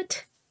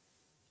cute.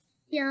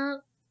 Yeah.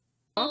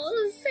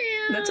 Oh,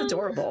 Sam. That's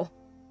adorable.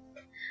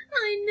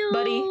 I know,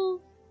 buddy.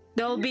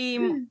 There'll be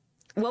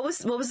what was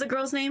the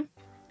girl's name?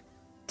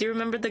 Do you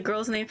remember the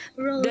girl's name?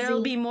 Rosie.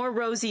 There'll be more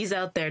Rosies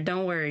out there.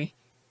 Don't worry.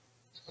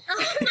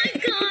 Oh my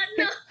god,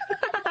 no.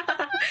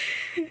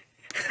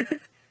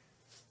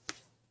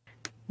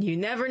 You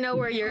never know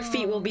where your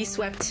feet will be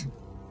swept.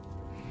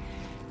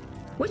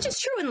 Which is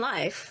true in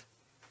life,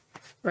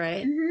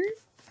 right?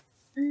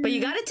 But you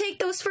gotta take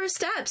those first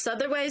steps.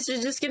 Otherwise,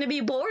 you're just gonna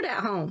be bored at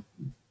home.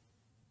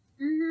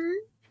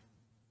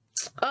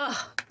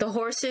 Oh, the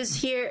horses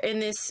here in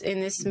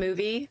this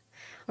movie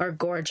are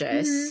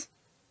gorgeous.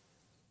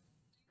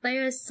 They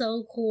are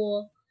so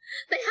cool.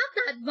 They have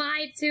that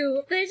vibe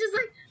too. They're just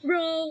like,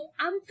 bro,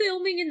 I'm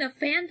filming in the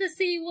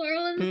fantasy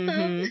world and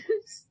stuff.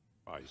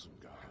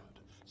 Isengard,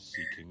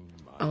 seeking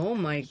my... Oh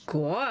my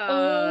god.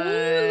 Oh, look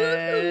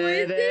who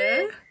is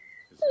it?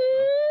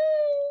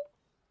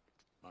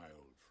 My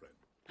old friend.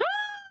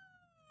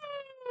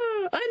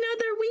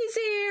 Another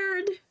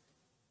wizard.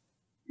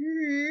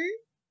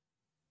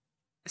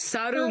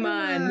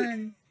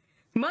 Saruman.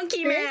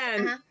 Monkey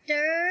Man.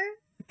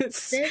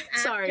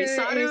 Sorry,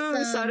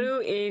 Saru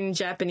in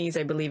Japanese,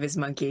 I believe, is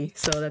monkey.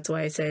 So that's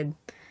why I said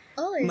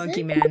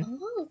Monkey Man.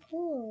 Oh,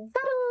 cool.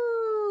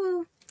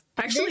 Saru.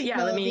 Actually,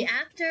 let me... The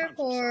actor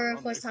for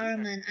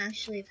Saruman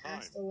actually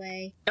passed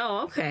away.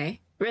 Oh, okay.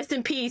 Rest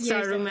in peace,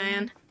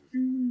 Saruman.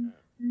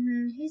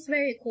 He's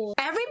very cool.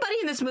 Everybody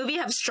in this movie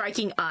have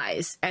striking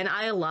eyes, and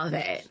I love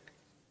it.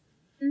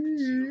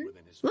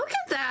 Look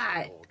at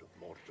that.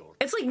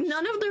 It's like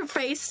none of their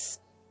face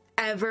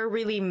ever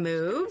really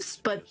moves,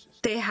 but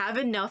they have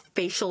enough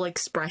facial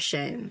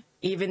expression,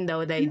 even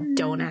though they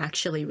don't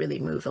actually really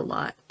move a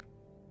lot.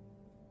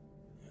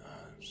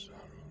 Sauron.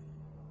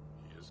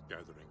 He is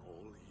gathering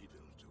all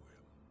evil to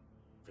him.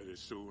 Very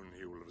soon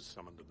he will have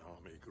summoned an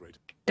army great.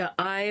 The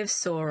Eye of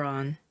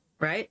Sauron,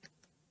 right?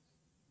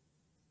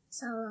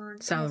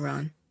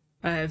 Sauron. Yes.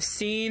 I have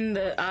seen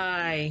the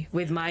eye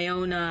with my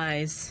own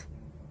eyes.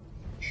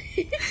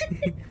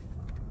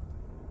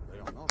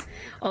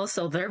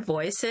 Also, their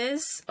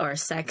voices are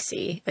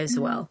sexy as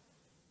well.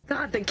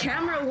 God, the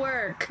camera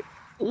work.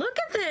 Look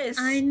at this.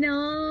 I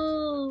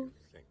know.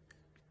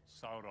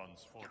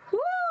 Sauron's fortress.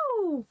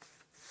 Woo!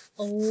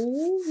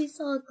 Oh, we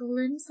saw a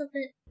glimpse of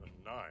it.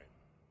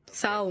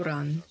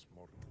 Sauron.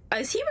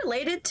 Is he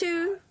related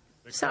to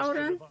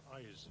Sauron?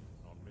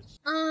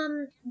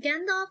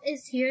 Gandalf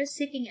is here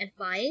seeking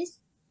advice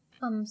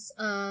from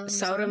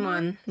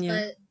Saruman. Yeah.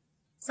 But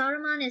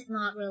Saruman is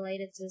not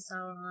related to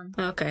Sauron.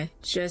 Okay,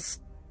 just...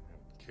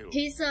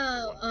 He's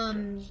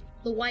the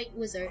white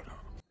wizard.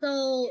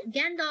 So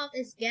Gandalf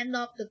is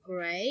Gandalf the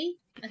Grey.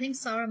 I think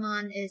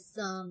Saruman is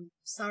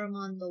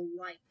Saruman the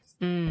White.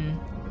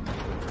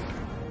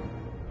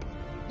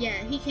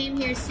 Yeah, he came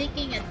here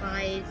seeking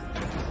advice.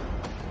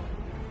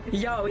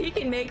 Yo, he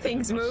can make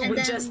things move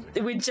with just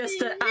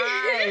the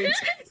eyes.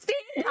 See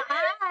the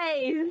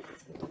eyes.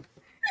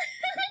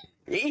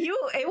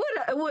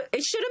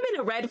 It should have been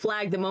a red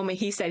flag the moment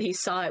he said he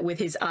saw it with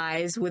his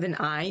eyes, with an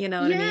eye. You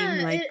know what I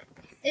mean? Like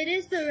it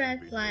is the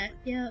red flag.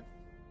 Yep.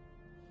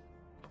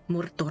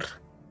 Mordor.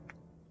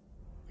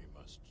 We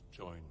must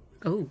join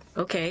with Oh,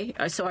 okay.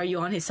 So are you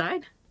on his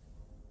side?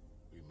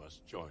 We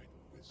must join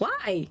with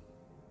Why?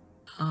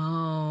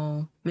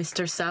 Oh,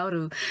 Mr.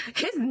 Sauru.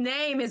 His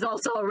name is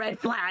also a red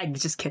flag.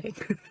 Just kidding.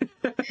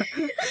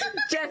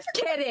 Just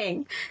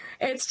kidding.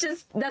 It's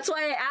just, that's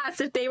why I asked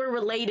if they were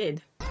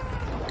related.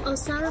 Oh,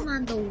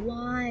 Saruman the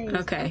Wise.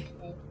 Okay.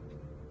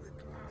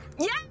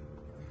 Yeah!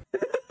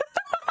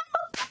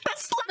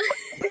 That's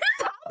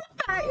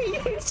like,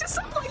 it's just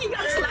so like you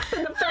got slapped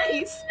in the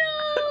face.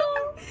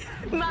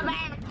 No! My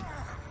bad.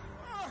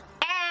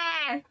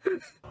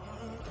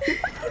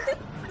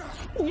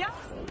 Yeah.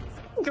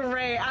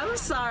 Great. I'm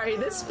sorry.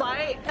 This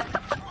fight.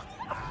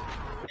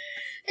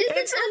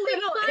 It's a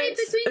little fight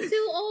between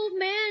two old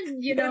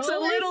men, you know? It's a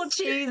little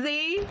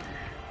cheesy.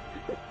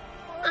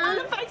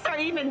 The fights are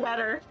even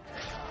better.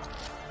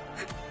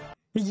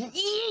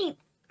 Yeet!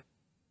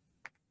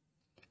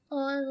 Oh,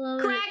 I love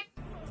it. Crack!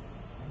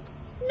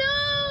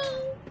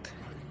 No!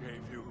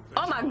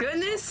 Oh my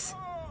goodness!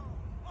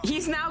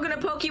 He's now gonna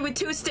poke you with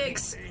 2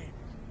 sticks.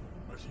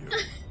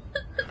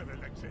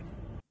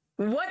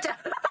 What?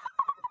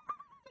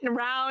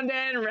 Round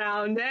and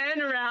round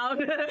and round.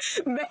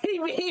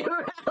 Baby,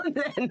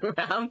 round and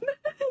round.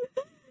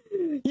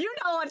 You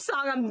know what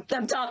song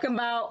I'm talking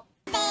about.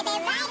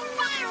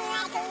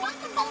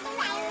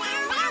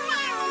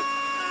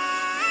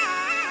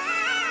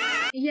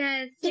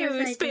 Yes, You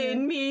yes,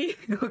 spin me.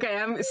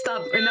 Okay,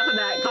 stop. Enough of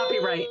that.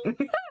 Copyright.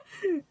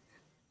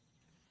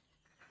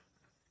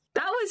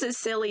 That was a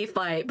silly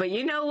fight, but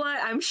you know what?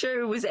 I'm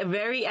sure it was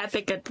very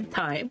epic at the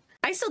time.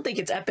 I still think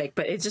it's epic,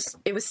 but it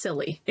was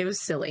silly. It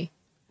was silly.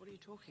 What are you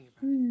talking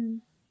about?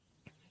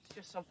 It's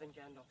just something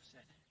Gandalf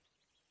said.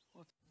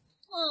 What?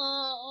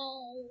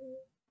 Oh,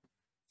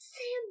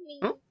 Sammy.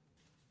 Oh?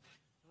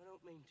 I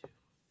don't mean to.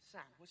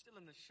 Sam, we're still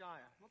in the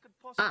Shire. What could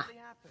possibly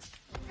happen?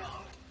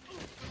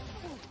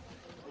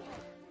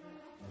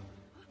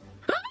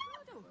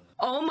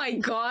 Oh my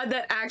god,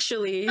 that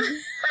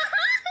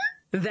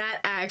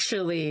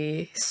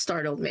actually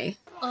startled me.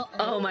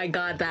 Oh my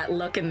god, that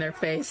look in their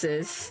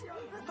faces.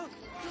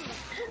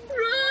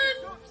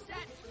 Run!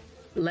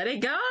 Let it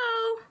go.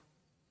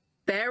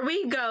 There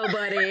we go,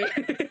 buddy.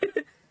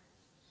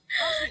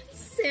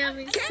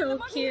 Sammy's so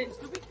cute.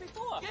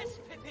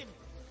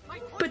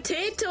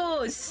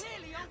 Potatoes!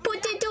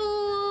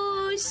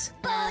 Potatoes!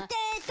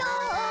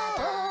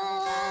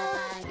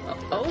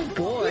 Oh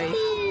boy.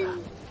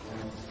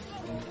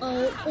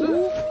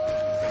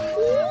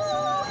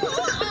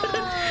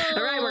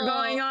 Alright, we're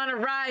going on a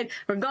ride.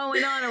 We're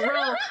going on a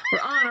roll.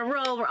 We're on a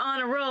roll. We're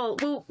on a roll.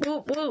 Whoop,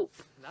 whoop, whoop.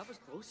 That was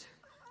close.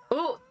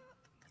 Ooh.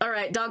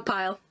 Alright, dog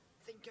pile.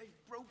 I think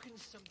I've broken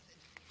something.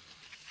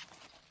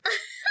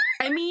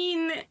 I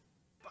mean...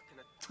 Fucking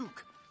a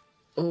toque.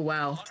 Oh,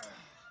 wow.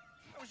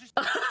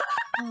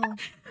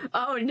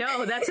 Oh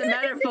no, that's a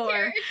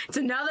metaphor. It's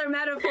another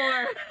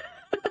metaphor.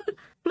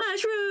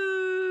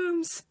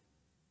 Mushrooms.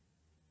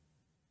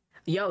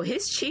 Yo,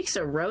 his cheeks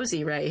are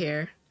rosy right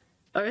here.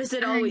 Or has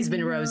it always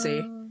been rosy?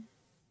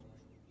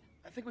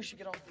 I think we should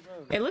get off the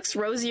road. It looks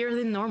rosier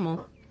than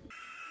normal.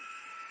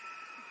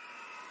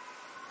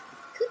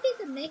 Could be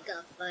the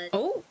makeup, but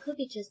could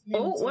be just him.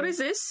 Oh, too. what is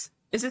this?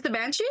 Is it the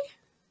Banshee?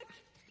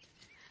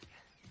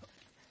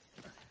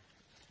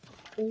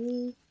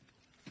 Ooh.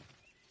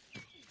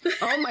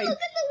 Oh my Look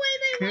at the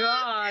way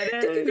god.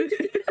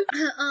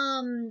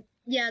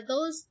 Yeah,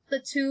 the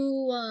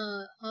two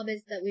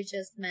hobbits that we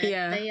just met.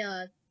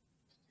 Yeah.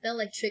 They're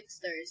like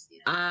tricksters. You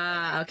know?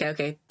 Ah,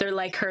 okay. They're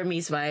like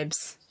Hermes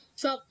vibes.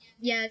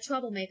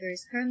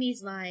 Troublemakers.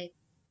 Hermes vibe.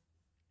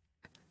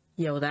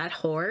 Yo, that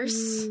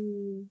horse.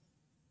 Ooh.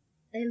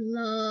 They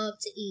love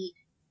to eat.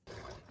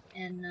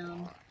 And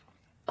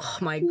oh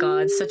my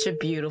god, such a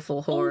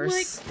beautiful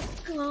horse.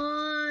 Oh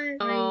my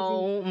god.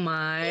 Oh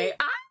my.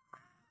 Ah!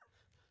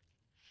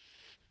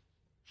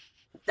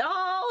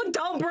 Oh,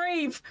 don't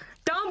breathe!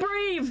 Don't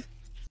breathe!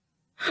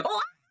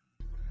 Oh!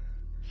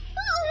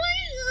 Oh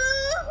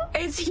my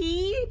god! Is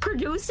he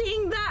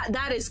producing that?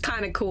 That is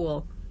kind of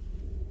cool.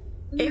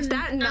 If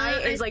that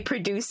knight is like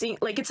producing,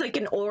 like it's like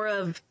an aura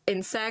of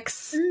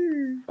insects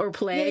or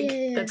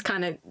plague,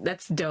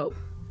 that's dope.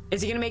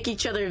 Is he gonna make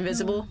each other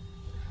invisible?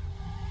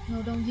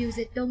 No, don't use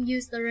it. Don't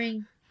use the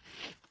ring.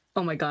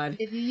 Oh my god.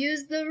 If you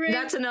use the ring,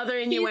 that's another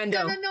innuendo.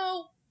 He's gonna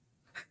know.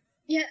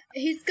 Yeah,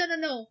 he's gonna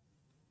know.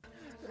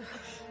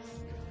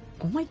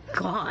 Oh my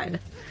god.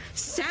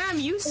 Sam,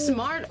 you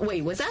smart.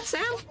 Wait, was that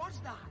Sam?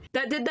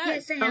 That did that? Yeah,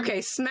 Sam.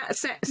 Okay, Sam,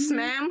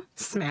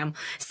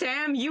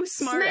 you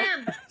smart.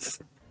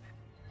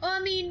 Oh, I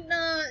mean,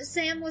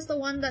 Sam was the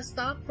one that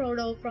stopped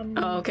Frodo from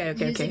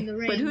using the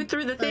ring. But who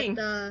threw the thing?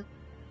 I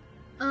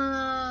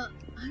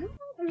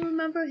don't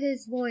remember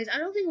his voice. I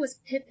don't think it was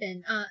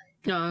Pippin.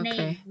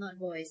 Name, not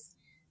voice.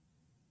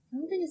 I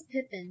don't think it's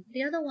Pippin.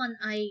 The other one,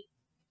 I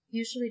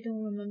usually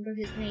don't remember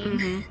his name.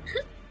 Mm-hmm.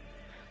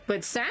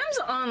 But Sam's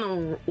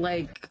on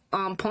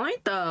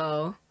point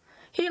though.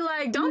 He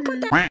like, don't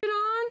put that shit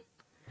on.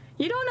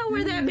 You don't know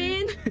where that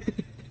been.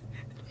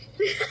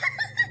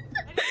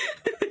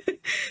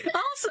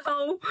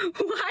 Also,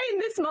 why in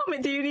this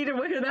moment do you need to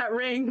wear that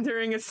ring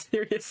during a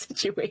serious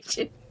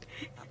situation?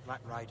 That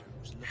Black Rider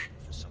was looking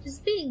for something.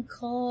 Just being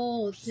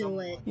cold to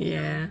it.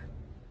 Yeah.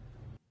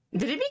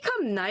 Did it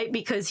become night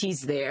because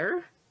he's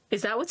there?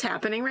 Is that what's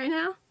happening right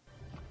now?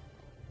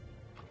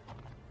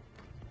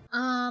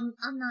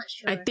 I'm not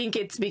sure. I think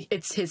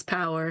it's his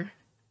power.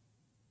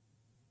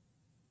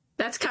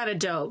 That's kind of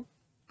dope.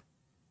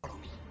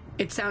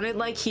 It sounded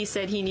like he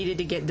said he needed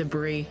to get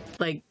debris.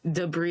 Like,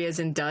 debris as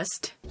in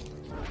dust.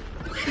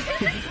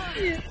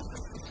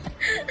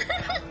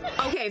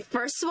 Okay,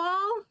 first of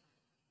all,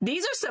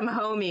 these are some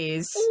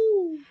homies.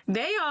 Ooh.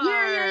 They are.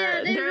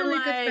 Yeah. They're really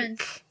like, good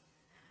friends.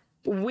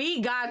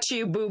 We got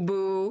you,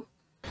 boo-boo.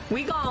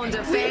 We gonna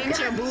defend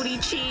your booty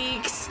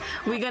cheeks.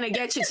 We gonna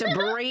get you to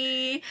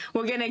brie.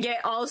 We're gonna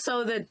get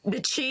also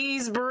the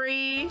cheese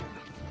brie.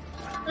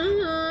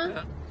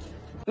 Uh-huh.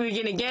 We're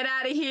gonna get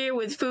out of here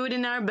with food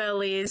in our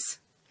bellies.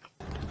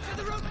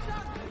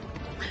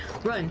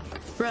 Run,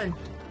 run,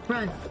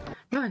 run,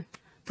 run,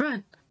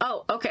 run.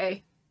 Oh,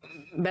 okay.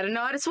 Better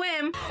know how to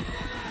swim.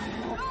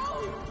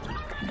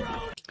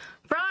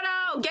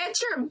 Frodo,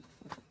 get your...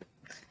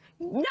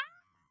 No!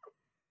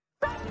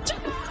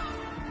 Jump!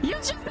 You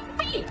jump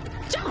me!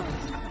 Jump!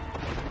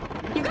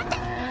 You got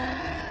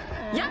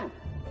that? Yeah.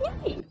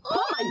 Yay.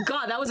 Oh my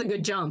god, that was a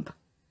good jump.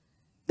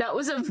 That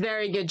was a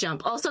very good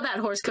jump. Also, that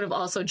horse could have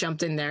also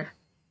jumped in there.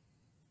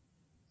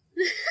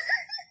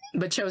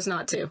 But chose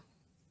not to.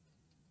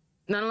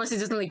 Not unless he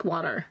doesn't like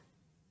water.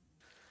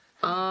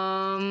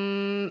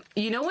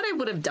 You know what I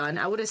would have done?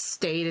 I would have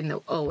stayed in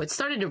the... Oh, it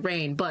started to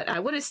rain, but I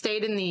would have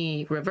stayed in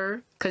the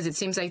river because it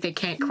seems like they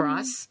can't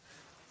cross.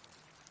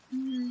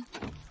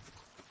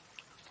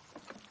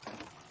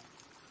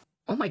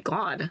 Oh my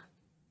god.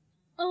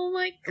 Oh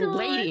my god.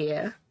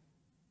 Lady.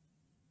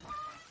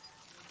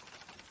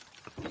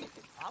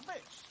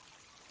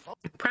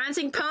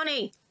 Prancing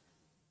pony.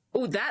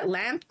 Oh, that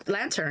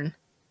lantern.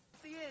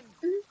 The inn.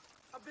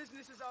 Our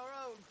business is our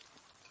own.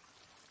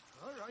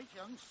 All right,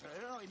 young sir.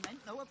 I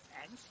meant no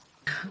offense.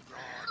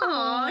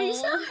 Aw,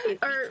 he's nice.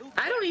 Or,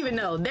 I don't even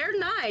know. They're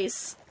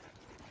nice.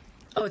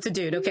 Oh, it's a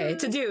dude. Okay,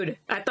 it's a dude.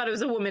 I thought it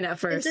was a woman at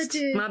first. It's a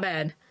dude. My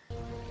bad.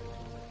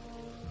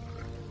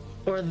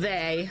 Or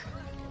they.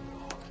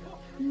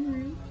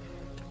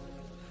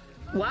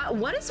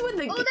 What is with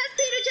the... Oh, that's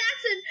Peter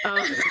Jackson!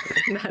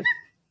 Oh,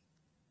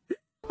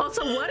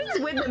 also, what is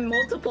with the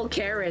multiple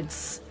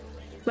carrots?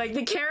 Like,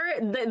 the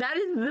carrot... that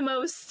is the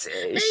most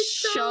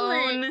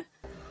shown...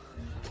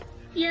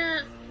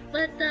 Yeah,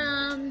 but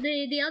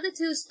the other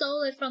two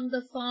stole it from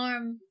the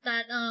farm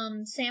that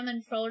Sam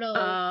and Frodo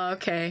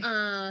okay.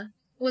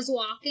 Was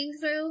walking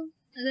through,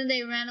 and then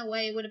they ran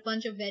away with a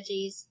bunch of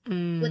veggies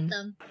with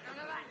them.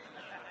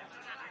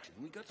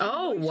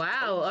 Oh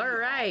wow! All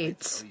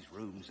right.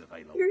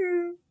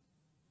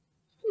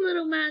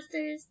 Little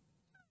masters.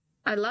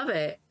 I love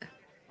it.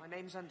 My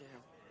name's Underhill.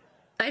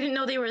 I didn't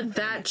know they were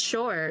that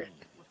short.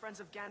 We're friends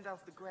of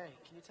Gandalf the Grey.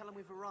 Can you tell him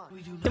we've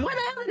arrived? Then why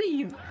the hell did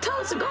you tell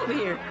us to go over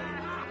here?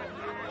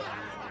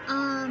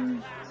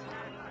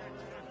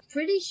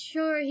 Pretty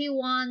sure he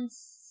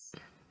wants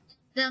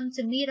them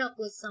to meet up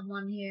with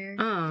someone here.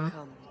 Or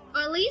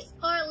at least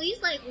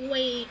like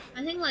wait.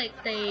 I think like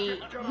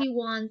he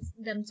wants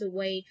them to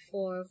wait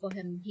for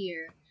him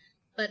here.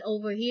 But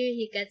over here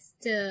he gets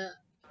to,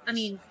 I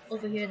mean,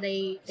 over here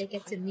they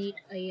get to meet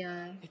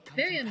a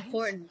very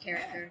important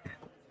character.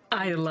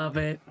 I love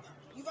it.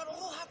 You got a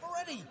whole half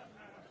already.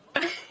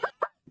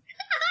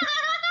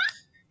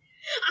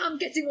 I'm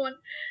getting one.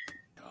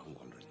 I'm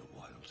wandering the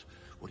wilds.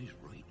 What his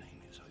right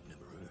name is, I've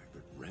never heard,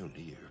 but round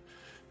here,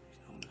 he's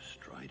known as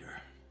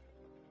Strider.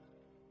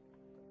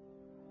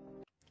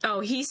 Oh,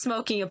 he's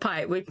smoking a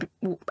pipe.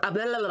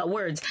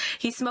 Words.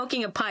 He's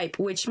smoking a pipe,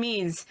 which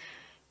means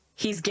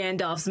he's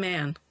Gandalf's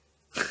man.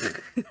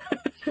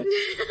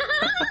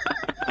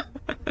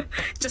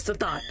 Just a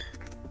thought.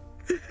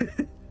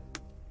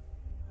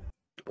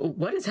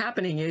 What is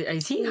happening?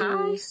 Is he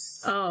high?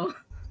 Oh.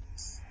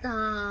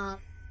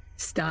 Stop.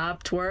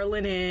 Stop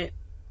twirling it.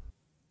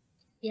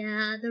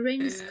 Yeah, the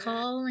ring is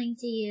calling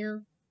to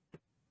you.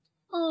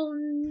 Oh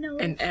no.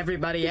 And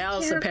everybody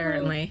else, careful.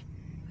 Apparently.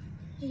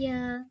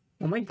 Yeah.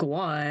 Oh my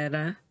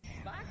god.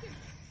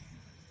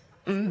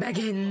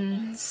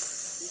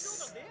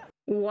 Baggins.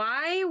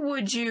 Why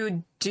would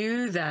you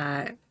do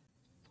that?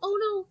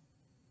 Oh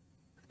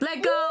no.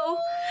 Let go.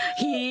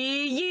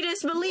 He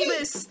Yeetus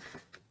Beliebus.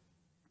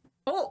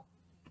 Oh.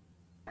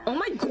 Oh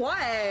my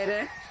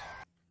god.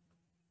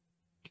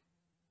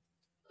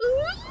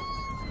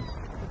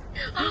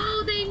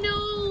 Oh, they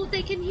know.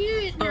 They can hear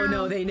it now. Oh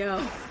no, they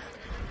know.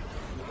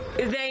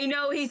 They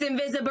know he's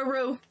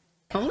invisible.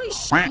 Holy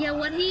shit. Yeah,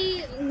 when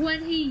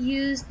he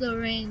used the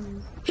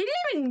ring. He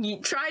didn't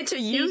even try to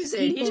use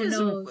it. He just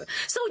knows.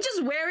 So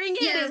just wearing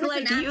it is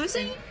like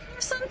using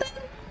something?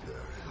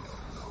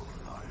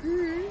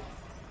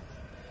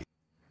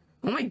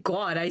 Oh my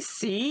god, I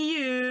see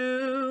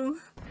you.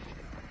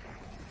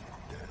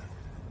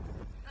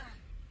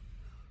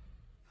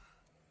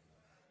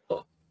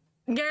 Oh.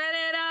 Get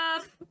it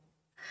off.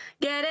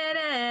 Get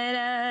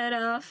it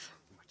off.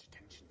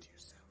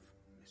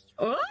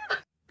 Oh.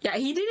 Yeah,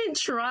 he didn't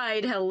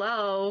try.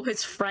 Hello.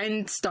 His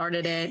friend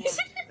started it.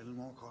 A little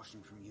more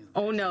caution from you.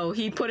 Oh no,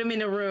 he put him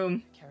in a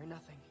room. Carry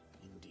nothing.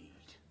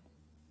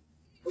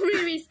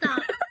 Riri,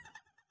 stop.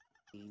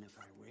 If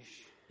I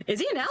wish. Is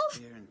he an elf?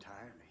 Disappear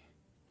entirely.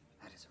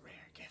 That is a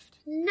rare gift.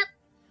 Nope.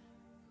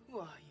 Who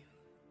are you?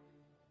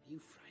 You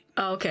frighten.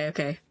 Oh, okay,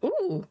 okay.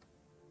 Ooh.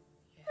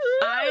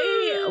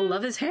 I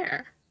love his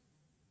hair.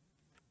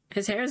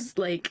 His hair's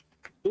like,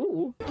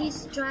 ooh.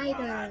 He's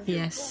Strider.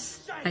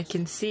 Yes, I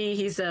can see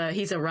he's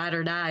a ride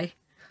or die.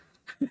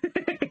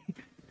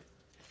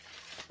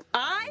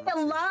 I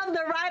love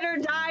the ride or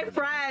die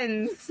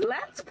friends.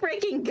 Let's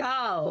freaking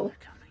go.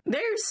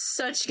 They're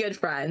such good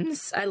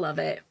friends. I love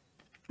it.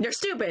 They're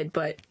stupid,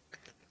 but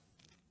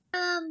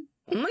oh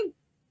my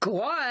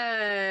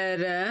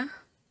god.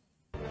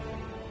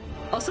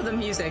 Also the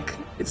music.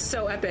 It's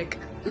so epic.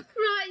 Right,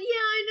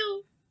 yeah, I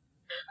know.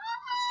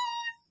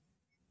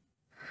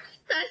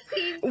 That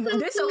scene's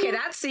so cool. Okay,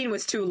 that scene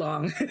was too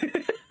long.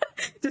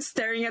 Just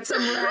staring at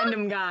some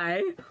random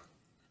guy.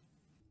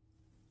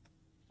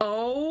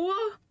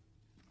 Oh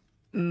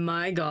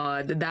my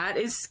god, that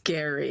is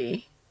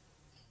scary.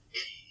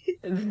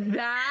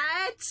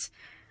 That...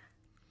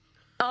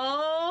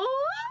 Oh...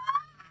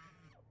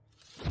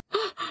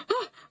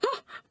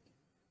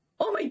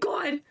 Oh my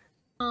god!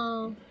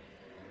 Oh.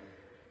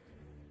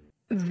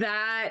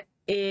 That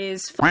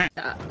is fucked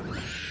up.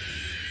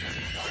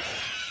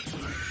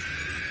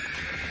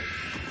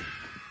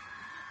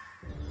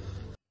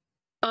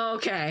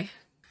 Okay.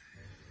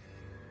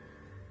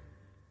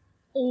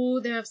 Oh,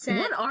 they're upset.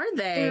 What are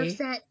they? They're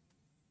upset.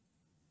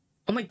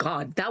 Oh my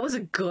god, that was a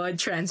good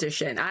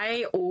transition.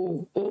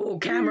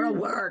 Camera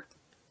work.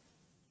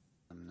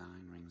 The 9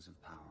 rings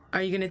of power.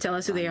 Are you gonna tell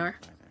us who they are?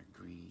 By their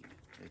greed,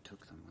 they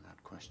took them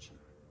without question,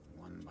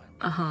 one by one.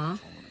 Uh-huh.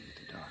 Falling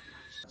into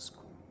darkness.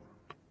 School.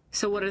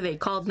 So what are they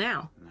called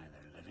now? Neither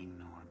living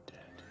nor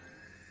dead.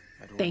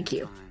 At Thank all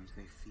you. times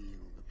they feel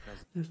the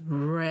presence.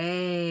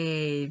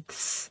 Right.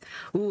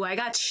 Ooh, I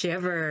got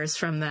shivers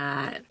from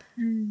that.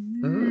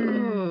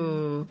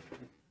 Ooh.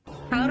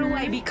 How do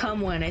I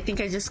become one? I think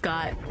I just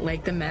got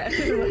like the like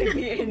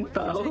the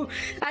info.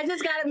 I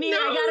just gotta I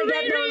gotta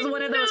get those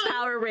one of those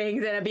power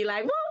rings, and I'd be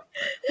like, whoop.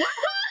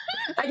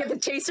 I get to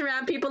chase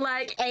around people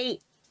like, hey,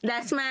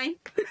 that's mine.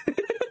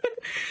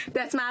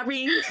 That's my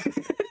ring.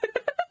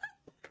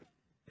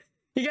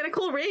 You got a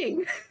cool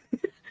ring.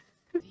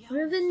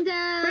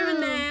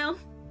 Rivendell.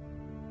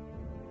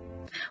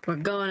 We're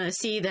gonna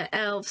see the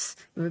elves.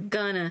 We're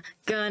gonna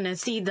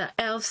see the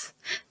elves.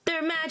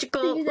 They're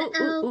magical. See the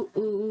Ooh, ooh, ooh,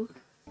 ooh.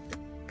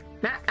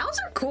 Elves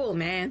are cool,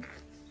 man.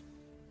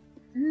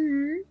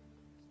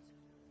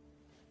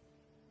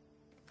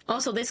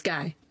 Also, this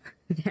guy.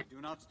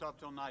 Do not stop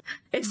till night.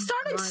 It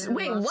started.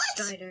 Wait, what?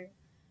 Strider.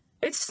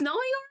 It's snowing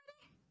already?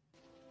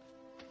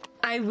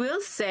 I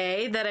will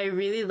say that I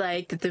really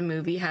like that the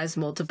movie has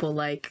multiple,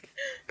 like,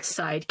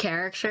 side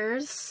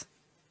characters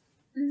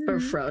for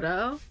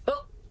Frodo.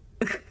 Oh!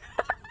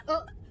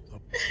 Oh.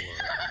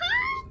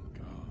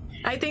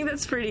 I think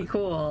that's pretty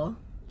cool.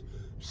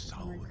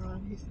 Oh my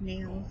god, his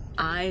nails.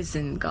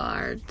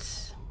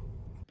 Isengard.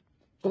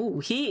 Oh,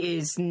 he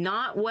is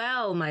not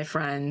well, my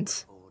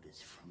friend.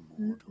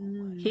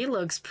 He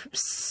looks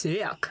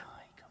sick.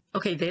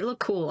 Okay, they look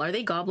cool. Are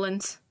they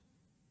goblins?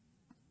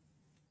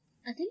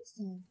 I think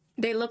so.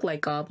 They look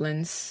like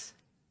goblins.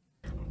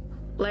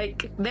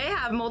 Like, they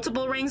have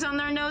multiple rings on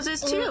their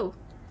noses, too.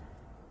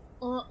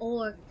 Or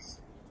orcs.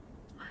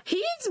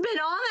 He's been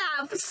on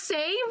that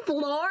same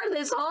floor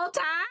this whole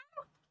time?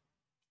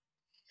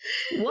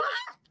 What?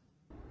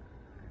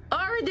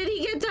 Or did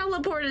he get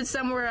teleported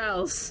somewhere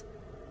else?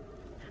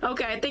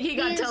 Okay, I think he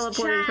got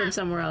teleported from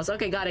somewhere else.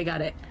 Okay, got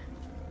it.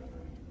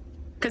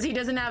 Because he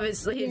doesn't have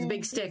his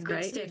big stick,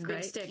 right?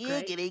 Okay.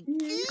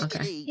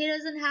 He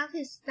doesn't have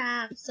his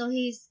staff, so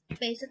he's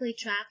basically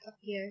trapped up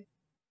here.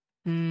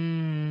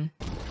 The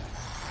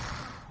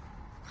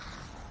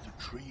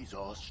trees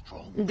are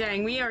strong.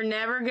 Dang, we are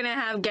never gonna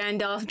have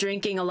Gandalf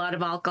drinking a lot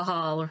of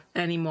alcohol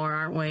anymore,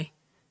 aren't we?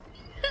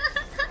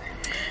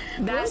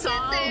 That's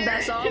all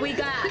we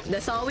got.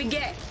 That's all we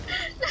get.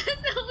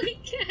 That's all we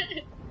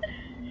get.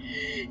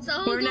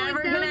 So we're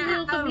never gonna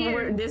have.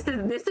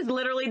 This is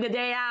literally the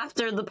day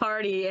after the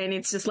party, and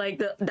it's just like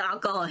the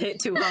alcohol hit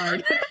too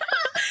hard.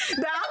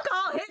 The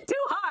alcohol hit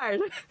too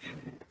hard.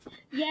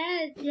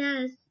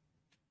 Yes.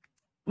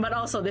 But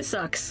also, this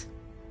sucks.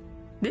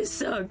 This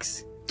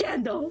sucks.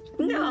 Gandalf,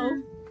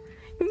 no.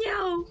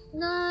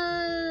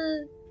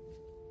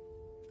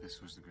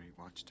 This was the great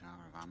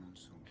watchtower of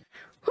Amundsund.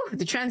 Whew,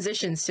 the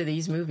transitions to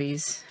these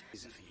movies.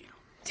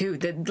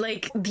 Dude,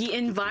 the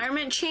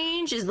environment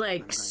change is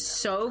like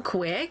so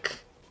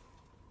quick.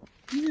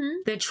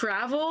 The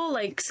travel,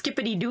 like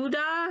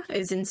skippity-doo-dah,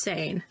 is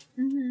insane.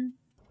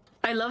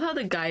 I love how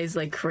the guy's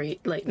like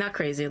not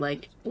crazy,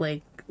 like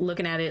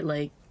looking at it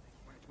like,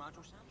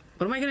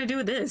 what am I gonna do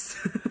with this?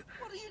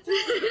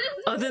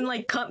 Other than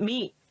like cut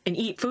meat and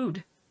eat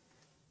food.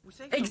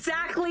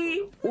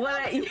 Exactly what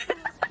I.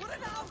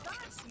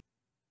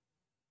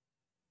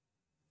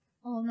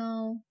 Oh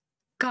no.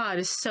 God,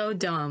 it's so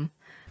dumb.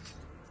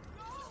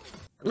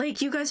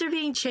 Like, you guys are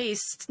being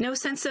chased. No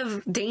sense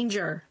of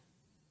danger.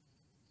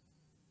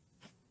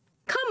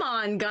 Come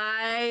on,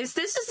 guys.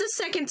 This is the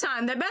second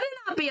time. There better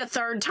not be a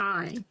third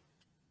time.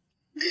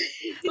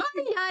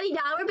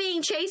 La-di-da-di-da, we're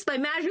being chased by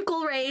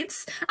magical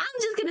wraiths.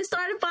 I'm just gonna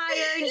start a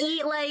fire and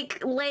eat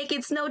like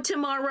it's no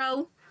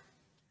tomorrow.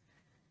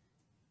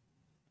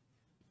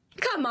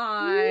 Come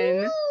on.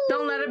 Woo!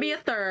 Don't let it be a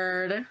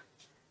third.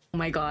 Oh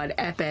my god,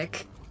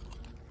 epic.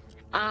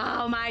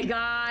 Oh my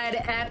god,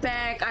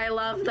 epic. I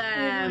love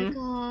them. Oh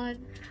my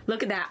god.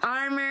 Look at that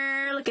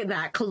armor. Look at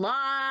that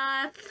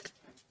cloth.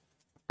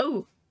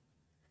 Oh.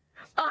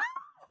 Oh,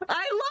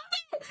 I love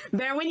it.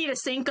 Bear, we need to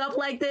sync up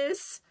like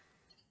this.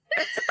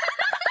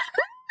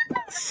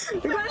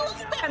 Look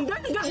at them.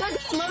 They're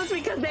close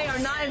because they are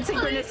not in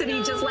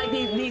synchronicity, just like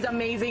these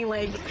amazing,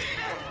 like,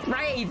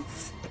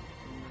 raids.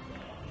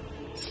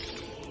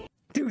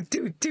 Do.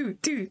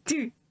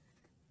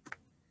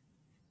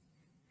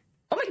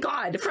 Oh my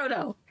god,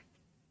 Frodo.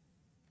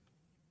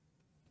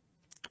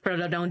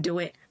 Frodo, don't do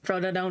it.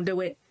 Frodo, don't do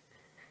it.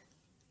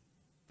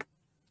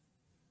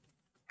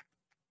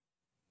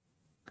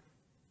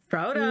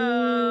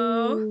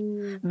 Frodo.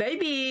 Ooh.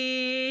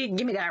 Baby.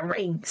 Give me that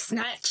ring.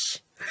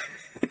 Snatch.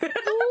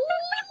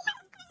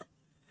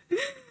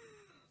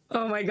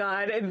 Oh my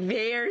god.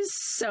 They're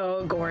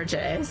so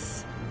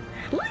gorgeous.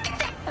 Look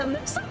at them.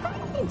 They're so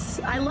great.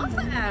 I love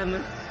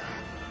them.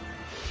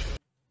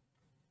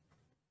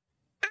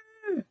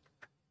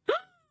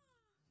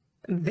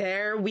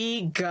 There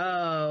we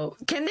go.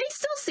 Can they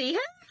still see him?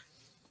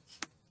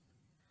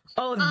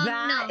 Oh,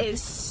 that no. Is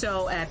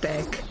so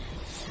epic.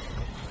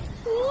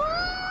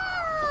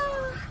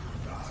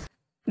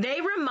 They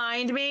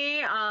remind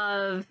me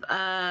of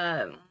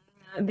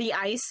the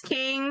Ice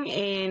King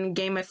in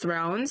Game of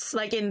Thrones,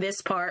 like in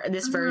this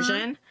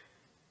version.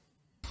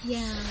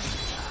 Yeah.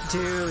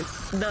 Dude,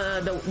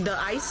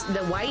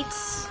 the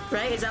whites,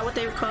 right? Is that what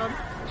they were called?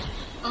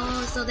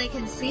 Oh, so they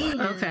can see him.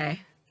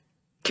 Okay.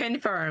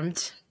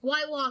 Confirmed.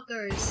 White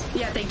Walkers.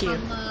 Yeah, thank you.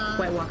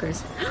 White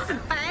Walkers.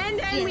 And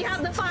yes. We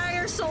have the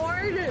fire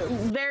sword.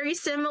 Very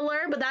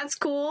similar, but that's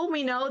cool.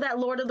 We know that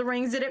Lord of the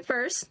Rings did it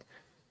first.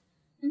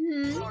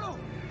 Mm-hmm.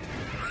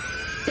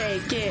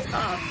 Take it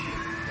off.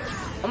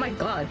 Oh my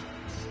god.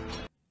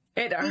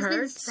 It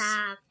hurts.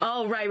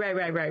 Oh,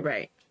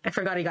 right. I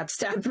forgot he got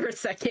stabbed for a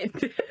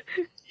second.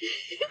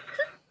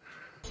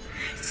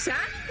 Sounds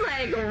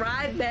like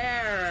right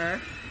there.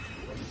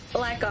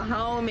 Like a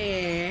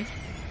homie.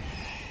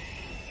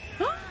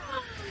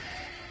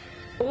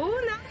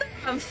 Oh, now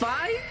they're on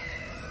fire.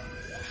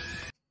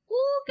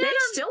 Ooh, they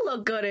still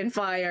look good in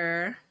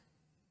fire.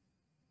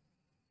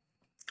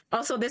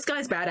 Also, this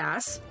guy's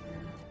badass.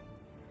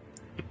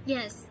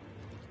 Yes.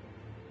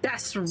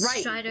 That's right.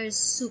 Strider is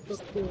super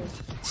cool.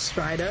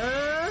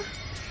 Strider.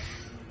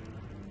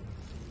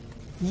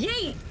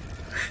 Yeet!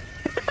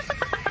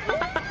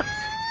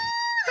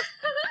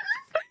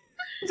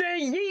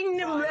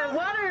 The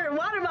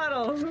water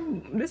bottle.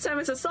 This time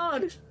it's a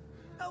sword.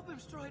 Help him,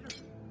 Strider.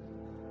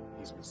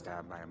 He's been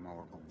stabbed by a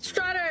Morgul.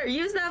 Strider,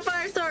 use that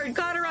fire sword.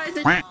 Cauterize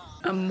it.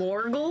 A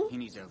Morgul? He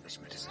needs Elvish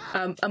medicine.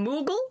 A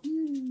Moogle?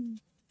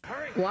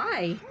 Hurry.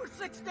 Why? We're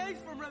 6 days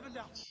from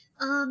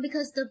Rivendell.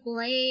 Because the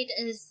blade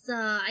is,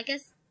 I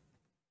guess,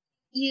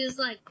 use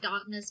like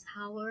darkness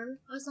power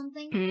or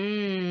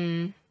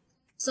something.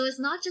 So it's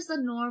not just a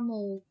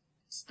normal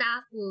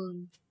stab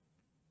wound.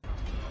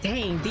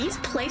 Dang, these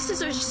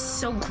places are just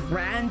so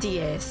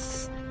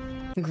grandiose.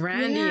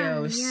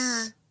 Grandiose.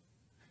 Yeah.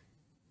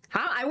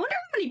 I wonder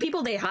how many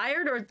people they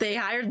hired, or if they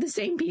hired the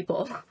same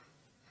people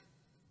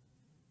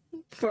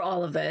for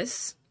all of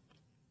this.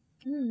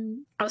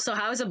 Also,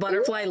 how is a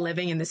butterfly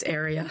living in this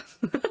area?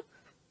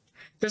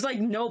 There's like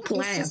no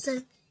plants.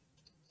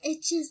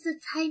 It's just a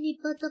tiny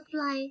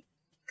butterfly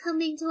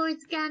coming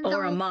towards Gandalf.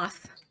 Or a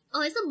moth.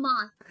 Oh, it's a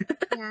moth.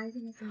 Yeah, I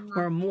think it's a moth.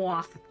 Or a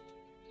moth.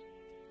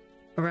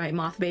 Alright,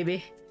 moth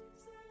baby.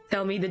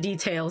 Tell me the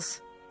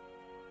details.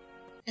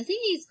 I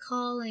think he's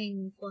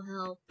calling for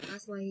help.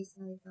 That's why he's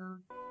like,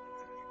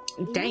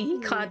 dang, he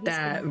caught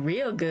that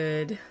real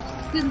good.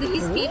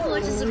 These people are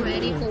just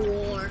ready for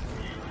war.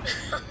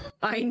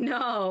 I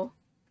know.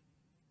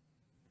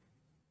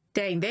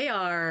 Dang, they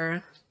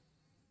are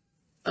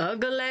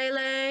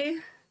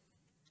ukulele.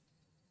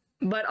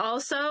 But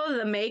also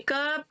the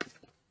makeup,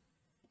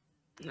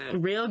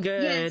 real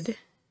good. Yes.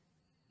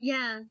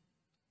 Yeah.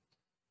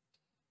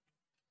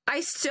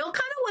 I still kind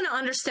of want to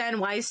understand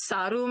why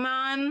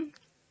Saruman,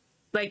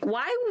 like,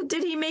 why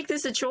did he make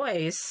this a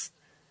choice?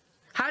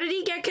 How did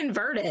he get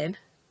converted?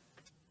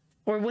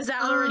 Or was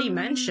that already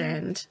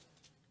mentioned?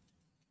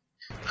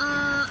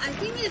 I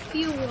think if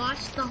you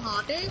watch The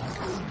Hobbit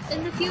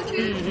in the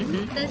future,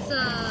 there's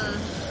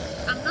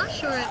I'm not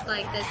sure if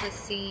like there's a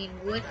scene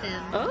with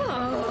him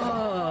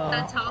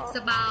that talks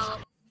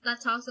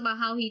about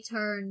how he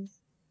turns.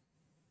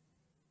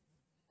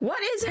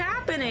 What is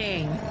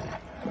happening?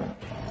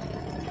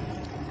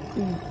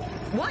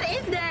 What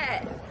is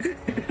that?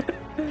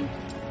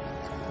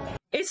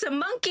 It's a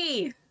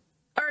monkey.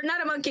 Or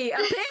not a monkey, a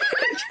pig.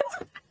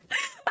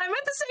 I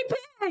meant to say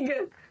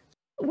pig.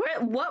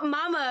 What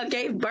mama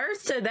gave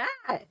birth to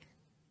that?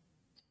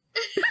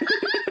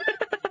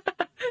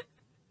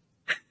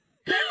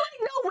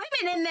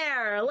 doing in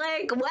there?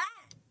 Like, what?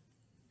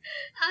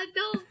 I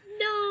don't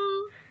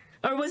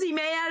know. Or was he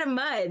made out of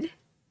mud?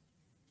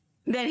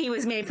 Then he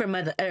was made from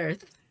Mother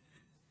Earth.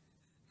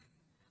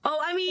 Oh,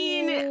 I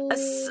mean,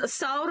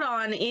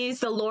 Sauron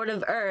is the Lord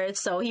of Earth,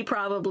 so he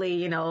probably,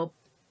 you know,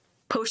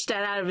 pushed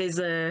that out of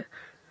his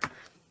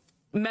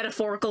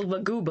metaphorical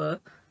vagooba.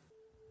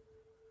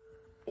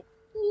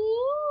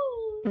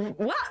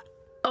 What?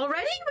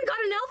 Already? We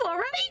got an elf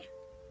already?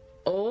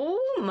 Oh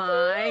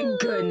my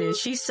goodness,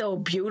 she's so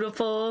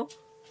beautiful.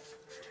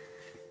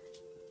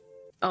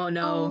 Oh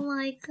no. Oh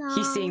my god.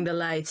 He's seeing the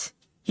light.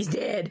 He's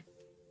dead.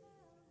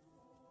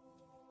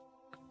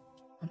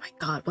 Oh my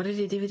god, what did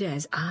he do to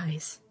his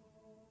eyes?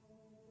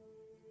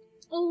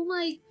 Oh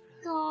my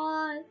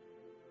god.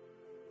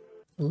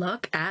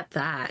 Look at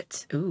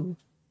that. Ooh.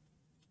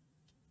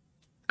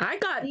 I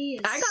got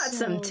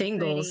some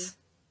tingles.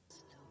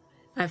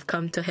 Pretty. I've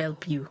come to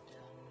help you.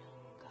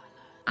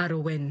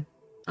 Arwen.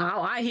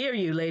 Oh, I hear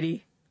you,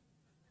 lady.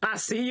 I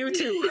see you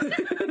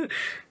too.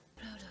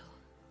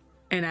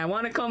 And I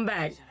want to come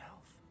back.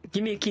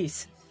 Give me a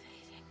kiss.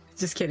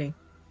 Just kidding.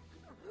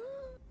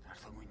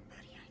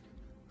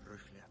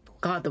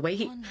 God, the way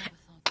he...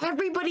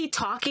 Everybody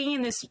talking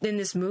in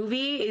this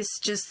movie is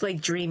just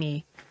like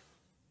dreamy.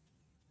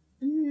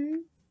 Mm-hmm.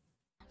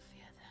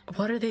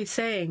 What are they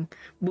saying?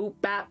 Boop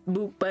bap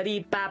boop buddy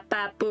bap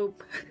bap boop.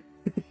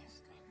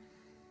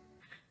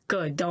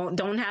 Good.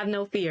 Don't have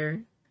no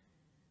fear.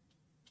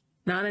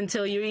 Not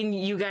until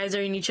you guys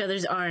are in each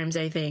other's arms,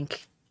 I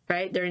think.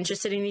 Right? They're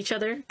interested in each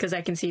other? Because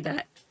I can see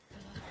that.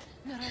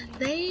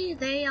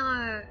 They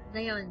are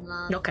in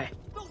love. Okay.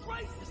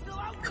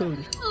 Cool.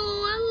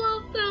 Oh, I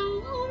love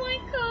them. Oh my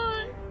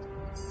god.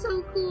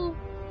 So cool.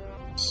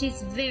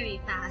 She's very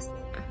fast.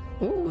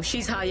 Ooh,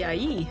 she's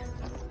hayai.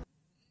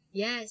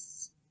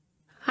 Yes.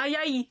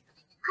 Hayai.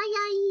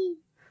 Hayai.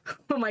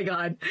 Oh my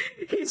god.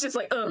 He's just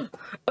like,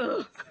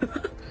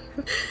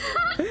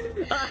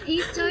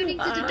 He's turning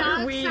to the dark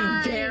side. Are we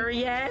there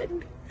yet?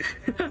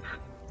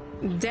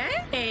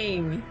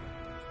 Dang.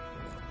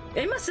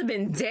 It must have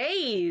been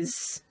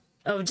days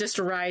of just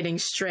riding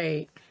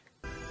straight.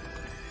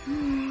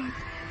 Oh,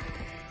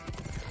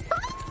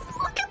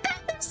 look at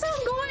that. They're so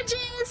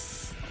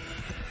gorgeous.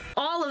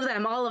 All of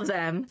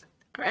them.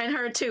 And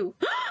her too.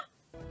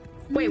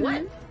 Wait,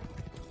 what?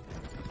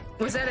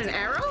 Was that an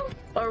arrow?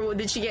 Or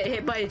did she get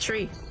hit by a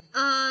tree?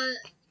 I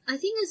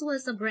think this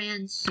was a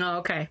branch. Oh,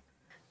 okay.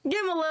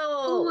 Give him a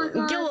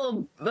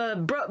little,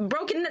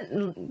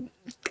 broken.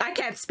 I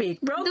can't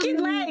speak. Broken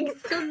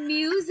legs. The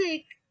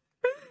music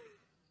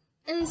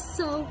is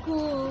so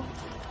cool.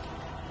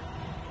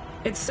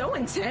 It's so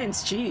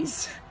intense.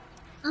 Jeez.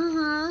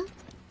 Uh-huh.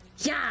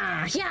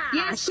 Yeah.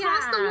 Yes,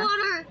 cross the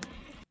water.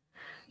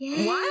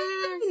 Yes.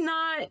 Why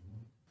not?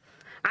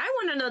 I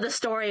want to know the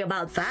story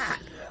about that.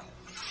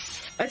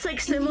 It's like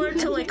similar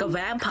to like a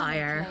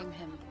vampire.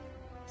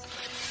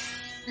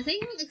 I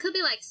think it could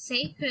be like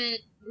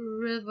Sacred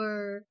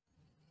River.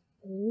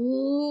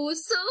 Ooh,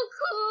 so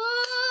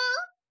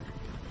cool!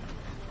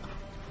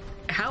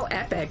 How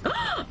epic.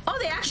 Oh,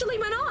 they actually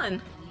went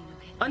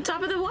on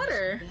top of the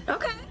water.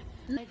 Okay.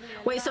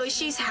 Wait, so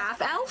she's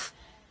half elf?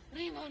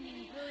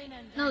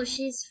 No,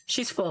 she's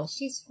full.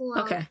 She's full.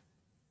 Okay.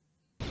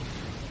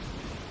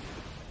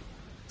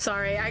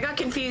 Sorry, I got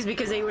confused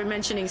because they were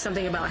mentioning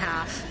something about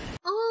half.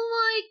 Oh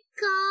my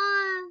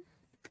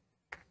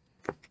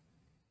god!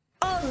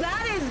 Oh,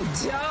 that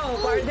is dope!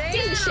 Oh, are they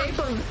in the shape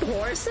of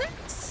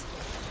horses?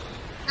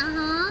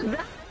 Uh-huh.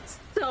 That's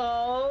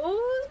so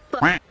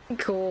fucking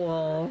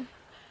cool.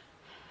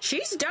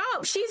 She's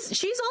dope.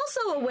 She's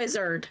also a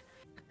wizard.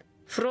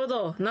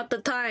 Frodo, not the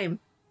time.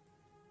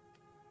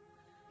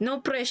 No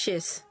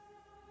precious.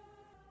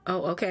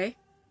 Oh, okay.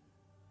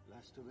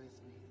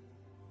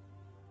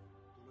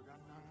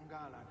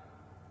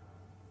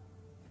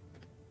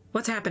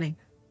 What's happening?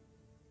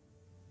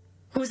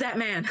 Who's that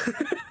man?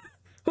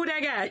 Who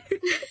that guy?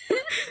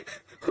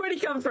 Where'd he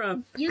come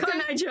from?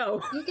 Con I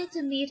Joe. You get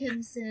to meet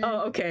him soon.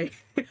 Oh, okay.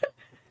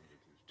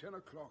 10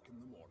 o'clock in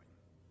the morning.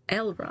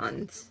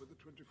 Elrond.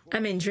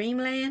 I'm in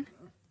Dreamland.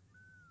 And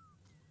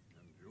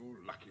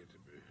you're lucky to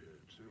be here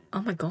too.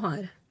 Oh my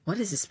god. What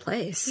is this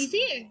place? He's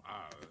here.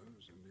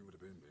 Hours and you would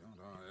have been beyond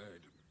our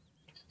aid.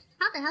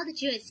 How the hell did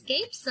you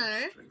escape,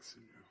 sir?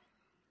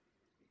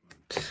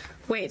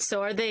 Wait,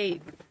 so are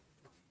they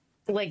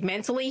like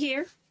mentally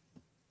here?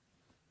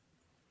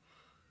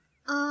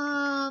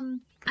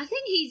 I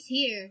think he's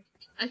here.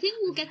 I think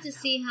we'll get to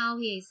see how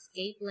he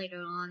escaped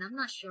later on. I'm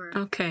not sure.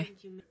 Okay.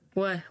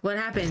 What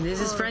happened? Does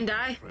his friend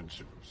die?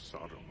 Friendship of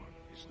Sodom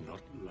is not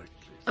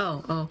likely.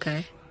 Oh,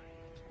 okay.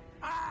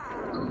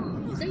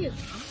 Oh, is that your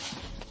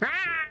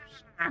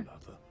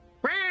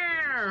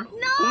No!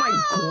 No! Oh my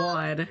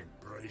god.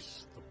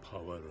 Embrace the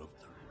power of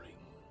the ring.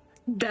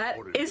 That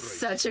is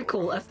such a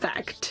cool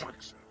effect.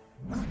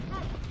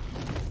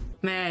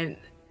 Man.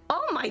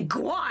 Oh my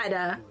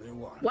god.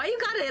 Why you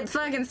gotta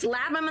fucking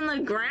slap him in the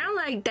ground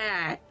like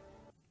that?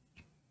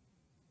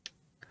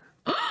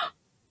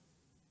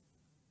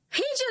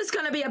 He's just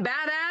gonna be a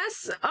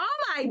badass? Oh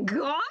my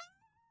god.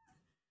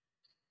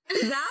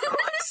 That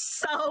was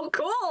so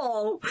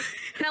cool.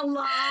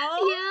 Hello?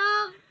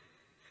 Yeah.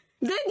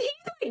 Did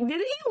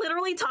he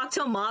literally talk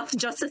to a moth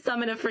just to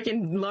summon a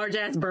freaking large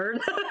ass bird?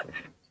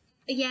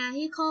 Yeah,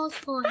 he calls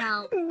for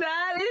help.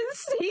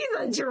 He's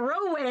a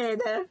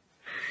druid.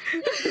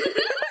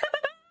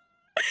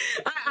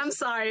 I'm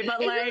sorry,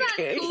 but Isn't like,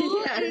 that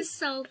cool?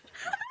 yes.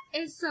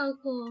 It's so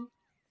cool.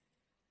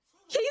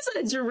 He's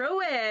a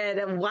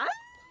druid. What?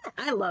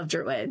 I love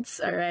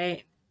druids. All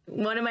right.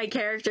 One of my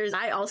characters,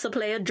 I also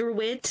play a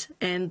druid,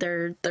 and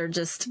they're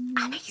just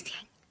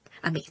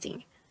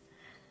amazing.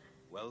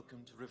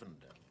 Welcome to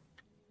Rivendell,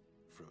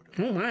 Frodo.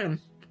 Oh man.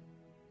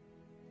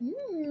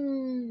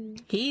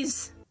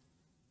 He's.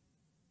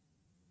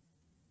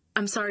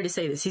 I'm sorry to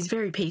say this. He's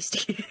very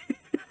pasty.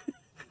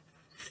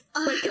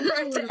 Like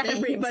compared to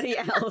everybody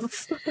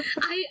else.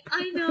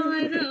 I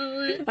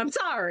know. I'm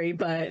sorry,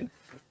 but.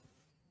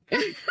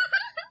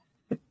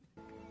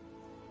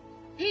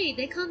 Hey,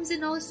 they comes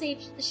in all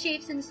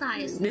shapes and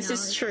sizes. This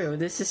is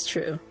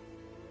true.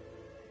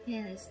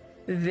 Yes.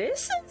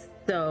 This is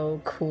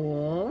so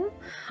cool.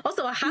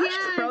 Also, how did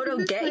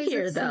Frodo get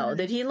here, though?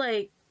 Did he,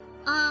 like...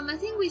 I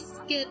think we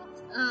skipped,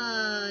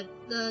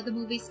 the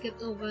movie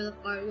skipped over the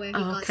part where he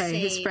got saved. Okay,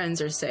 his friends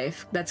are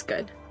safe. That's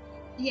good.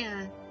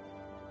 Yeah.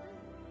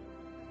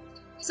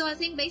 So I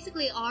think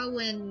basically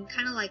Arwen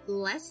kind of like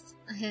blessed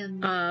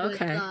him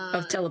okay.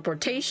 Of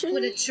teleportation?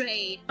 with a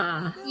trade.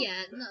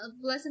 Yeah,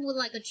 blessed him with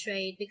like a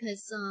trade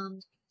because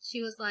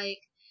she was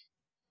like,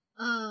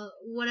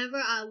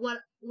 whatever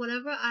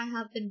I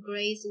have been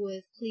graced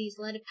with, please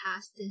let it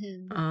pass to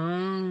him.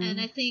 And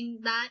I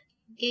think that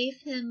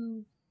gave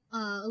him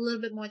a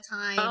little bit more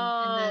time.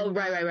 Oh, and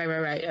then,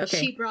 right. Okay.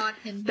 She brought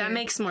him here. That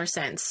makes more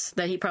sense.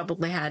 That he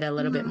probably had a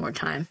little bit more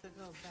time.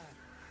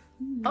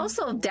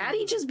 Also,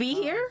 Daddy just be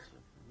here?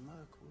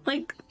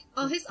 Like...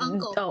 Oh, his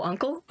uncle. Oh,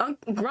 uncle?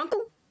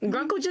 Grunkle?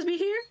 Grunkle just be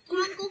here?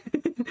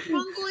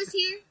 Grunkle is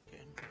here?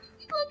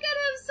 Look at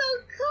him, so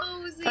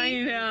cozy.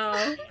 I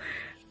know.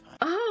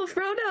 Oh,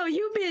 Frodo,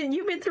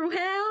 you've been through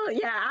hell?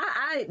 Yeah,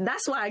 I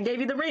that's why I gave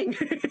you the ring.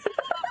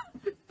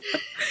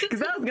 Because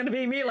that was gonna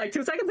be me like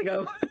 2 seconds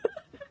ago.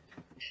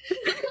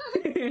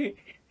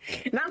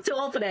 Not too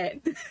old for that.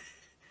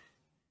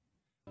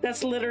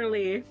 That's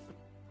literally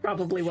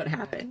probably what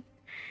happened.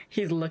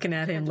 He's looking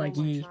at him like,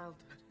 ye.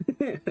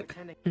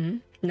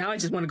 Now I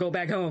just want to go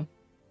back home.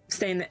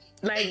 Staying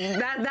like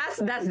that's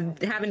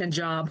having a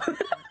job.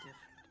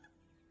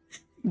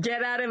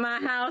 Get out of my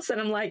house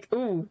and I'm like,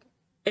 ooh,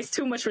 it's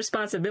too much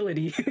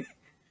responsibility.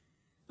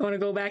 I want to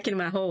go back in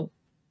my hole.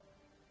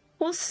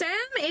 Well, Sam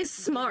is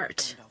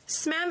smart.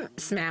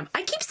 Smam.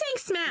 I keep saying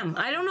Smam.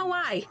 I don't know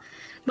why.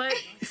 But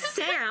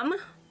Sam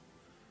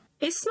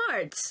is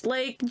smart.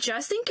 Like,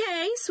 just in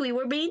case we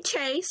were being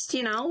chased,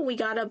 you know, we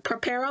gotta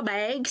prepare our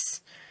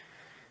bags.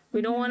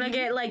 We don't want to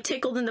get, like,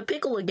 tickled in the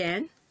pickle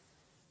again.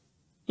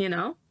 You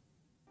know?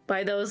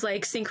 By those,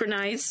 like,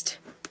 synchronized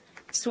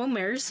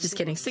swimmers. Just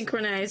kidding.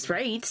 Synchronized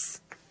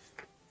raids.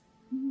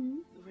 The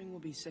ring will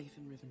be safe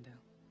in Rivendell.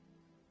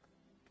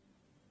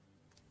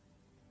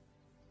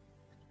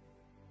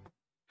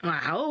 I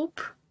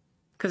hope.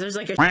 Because there's,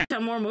 like, a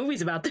ton more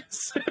movies about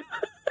this.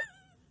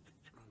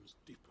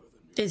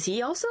 Is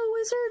he also a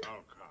wizard?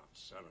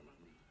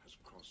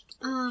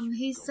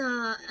 He's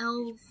a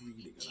elf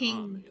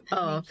king.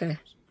 Oh, okay.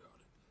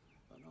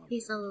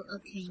 He's a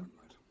king.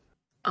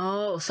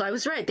 Oh, so I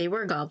was right. They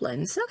were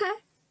goblins. Okay.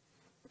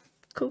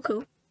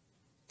 Cool.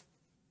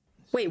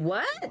 Wait,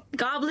 what?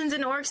 Goblins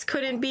and orcs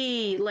couldn't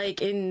be,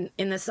 like, in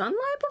the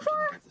sunlight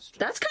before?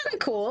 That's kind of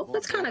cool.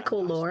 That's kind of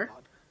cool lore.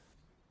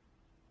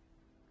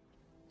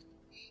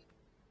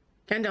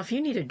 Gandalf,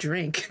 you need a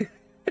drink.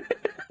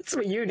 That's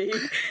what you need.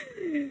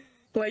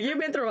 Like, you've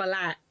been through a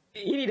lot.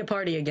 You need a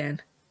party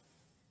again.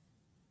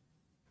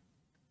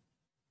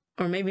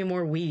 Or maybe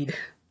more weed.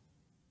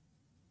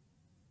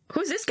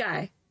 Who's this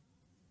guy?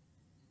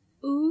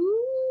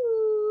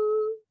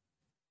 Ooh.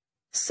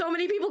 So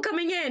many people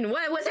coming in.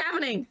 What's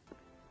happening?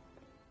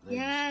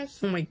 Yes.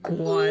 Oh my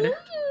god.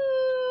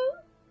 Ooh.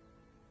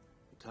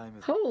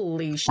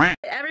 Holy shit.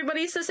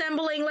 Everybody's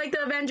assembling like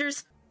the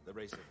Avengers. The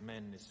race of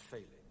men is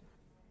failing.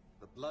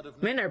 The blood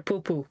of Men are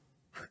poo-poo.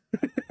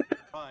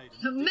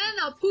 Men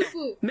are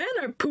poo-poo. Men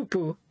are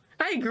poo-poo.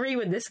 I agree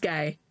with this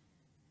guy.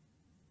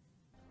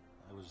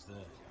 I was there,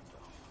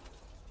 Gandalf.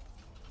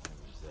 I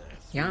was there.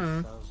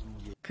 Yeah.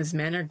 Because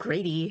men are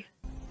greedy.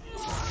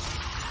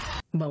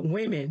 But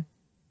women.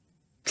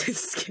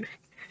 Just kidding.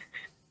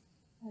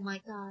 Oh my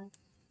god.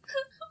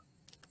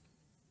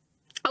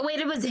 Oh wait,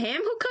 it was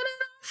him who cut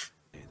it off?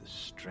 The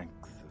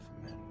strength of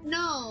men.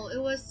 No, it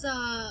was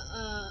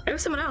It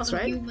was someone else,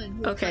 right? Human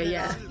who Okay, cut it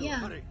yeah. off.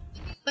 Yeah.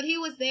 But he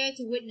was there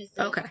to witness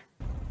it. Okay.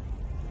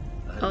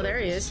 Oh, there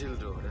he is.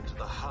 Isildur into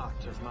the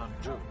heart of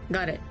Mount Doom.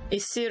 Got it.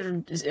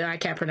 Isildur. I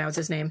can't pronounce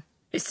his name.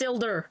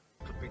 Isildur.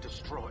 Could be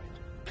destroyed.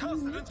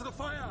 Cast it into the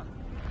fire.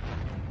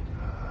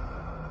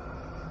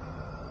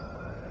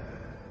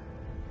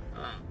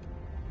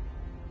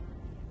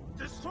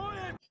 Destroy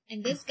it.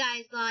 And this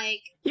guy's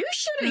like, You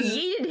should have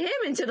yeeted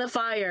him into the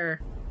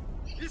fire.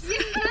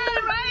 yeah,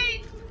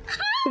 right.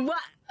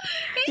 What?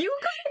 You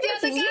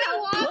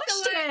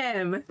pushed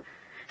him.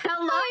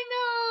 Hello? I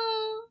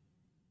know.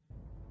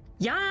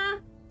 Yeah.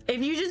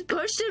 If you just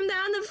pushed him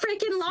down the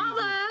freaking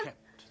lava.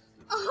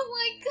 Oh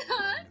my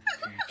god.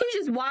 You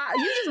just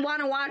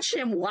want to watch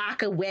him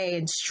walk away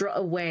and strut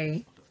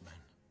away.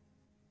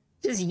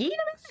 Just yeet him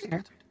in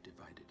there.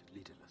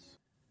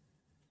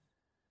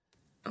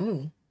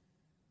 Oh.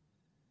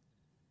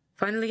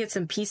 Finally get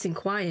some peace and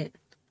quiet.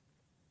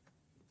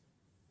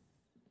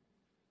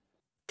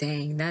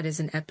 Dang, that is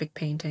an epic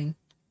painting.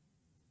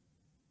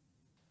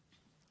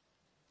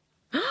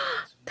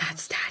 That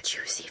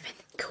statue's even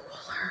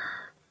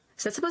cooler.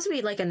 Is that supposed to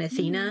be like an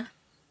Athena?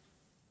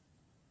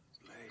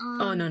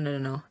 Oh,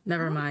 no.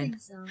 Never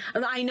mind. So.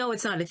 I know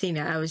it's not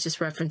Athena. I was just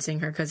referencing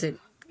her because of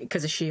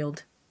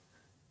S.H.I.E.L.D.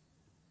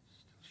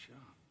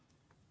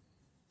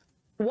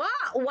 What?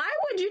 Why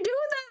would you do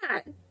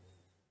that?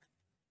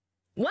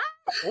 What?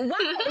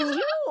 What?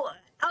 You?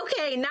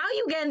 Okay, now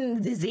you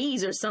getting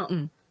disease or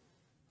something.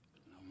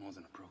 No more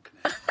than a broken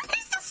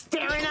He's just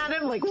staring at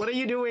him like, what are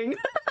you doing?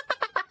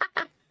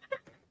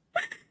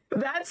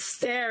 That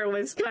stare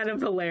was kind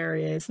of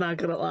hilarious, not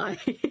gonna lie.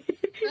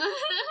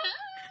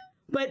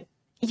 But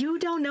you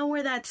don't know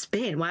where that's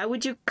been. Why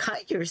would you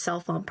cut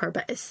yourself on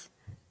purpose?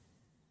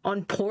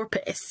 On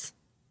porpoise?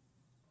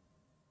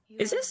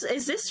 Is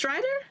this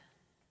Strider?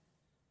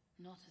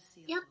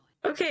 Yep.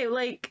 Okay,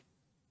 like,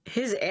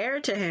 his air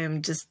to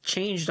him just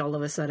changed all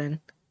of a sudden.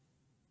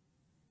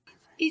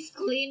 He's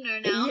cleaner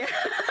now. Yeah.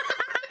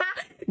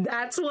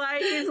 That's why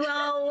he's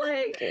all,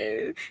 like,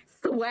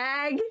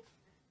 swag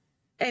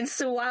and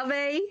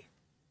suave.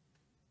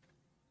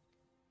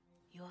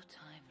 Your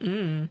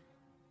time.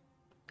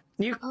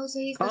 You so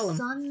he's the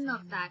son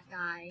of that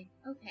guy.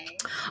 Okay.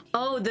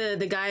 Oh,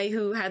 the guy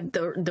who had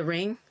the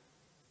ring?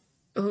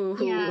 Who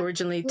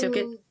originally took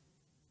it?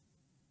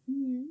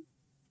 Mm-hmm.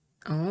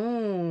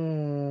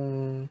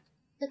 Oh.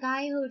 The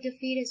guy who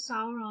defeated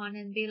Sauron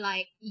and be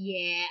like,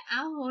 yeah,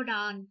 I'll hold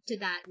on to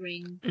that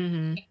ring.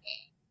 Mm-hmm.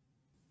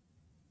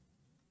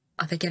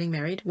 Are they getting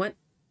married? What?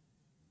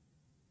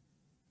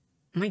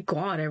 Oh my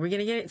god, are we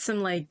gonna get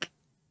some, like,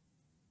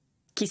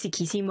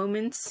 kissy-kissy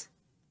moments?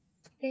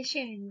 They're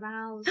sharing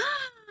vows.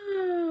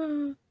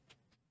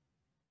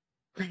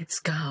 Let's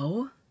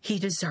go. He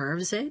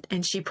deserves it,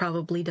 and she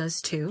probably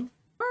does too.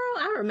 Girl,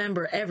 I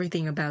remember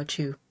everything about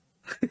you.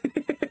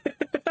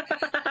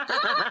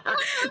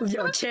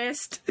 Your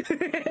chest,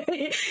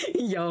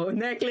 your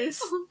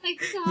necklace, oh my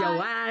god.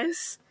 your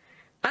eyes.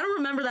 I don't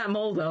remember that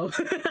mole though.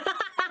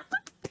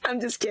 I'm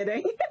just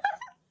kidding.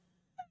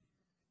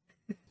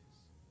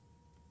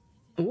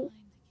 Ooh.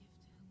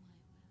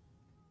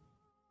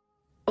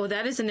 Oh,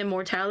 that is an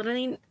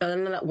immortality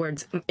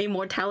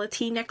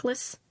immortality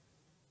necklace.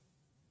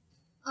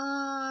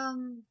 I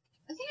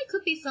think it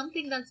could be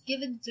something that's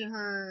given to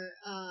her,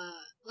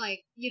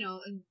 like, you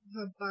know, in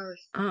her birth.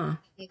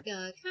 Like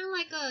kind of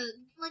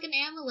like an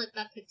amulet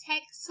that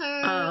protects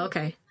her. Oh,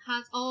 okay.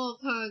 Has all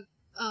of her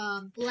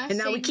blessings and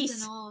now we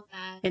kiss. And all of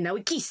that. And now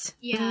we kiss.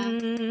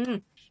 Yeah.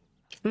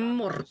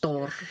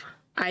 Mordor.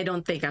 I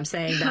don't think I'm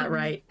saying that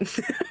right.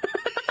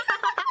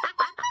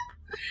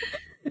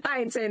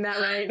 I ain't saying that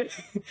right,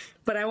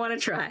 but I want to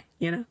try.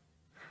 You know.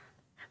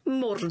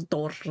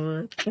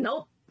 Mordor.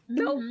 Nope.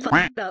 Nope.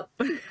 Fucked up.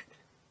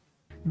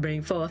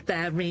 Bring forth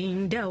that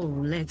ring, dough.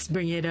 Let's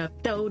bring it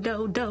up,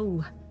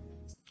 dough.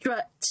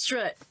 Strut,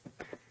 strut.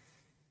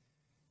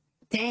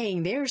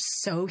 Dang, they're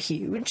so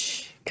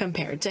huge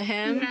compared to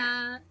him.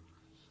 Yeah.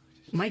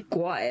 My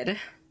god.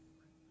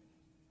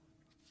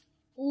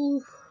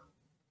 Ooh.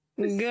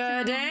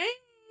 Good day.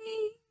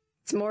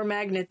 It's more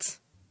magnets.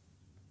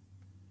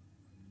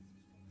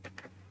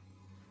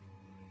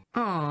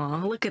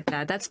 Aw, look at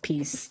that. That's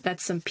peace.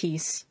 That's some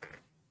peace.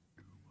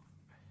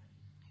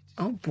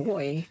 Oh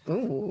boy.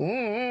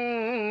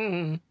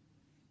 Ooh.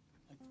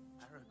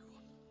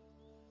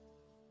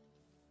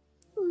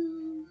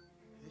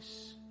 This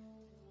is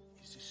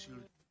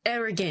Isildur.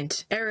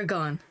 Arrogant.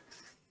 Aragon.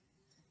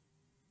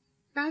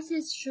 That's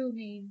his true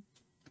name.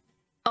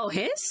 Oh,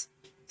 his?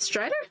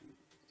 Strider?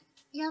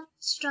 Yep,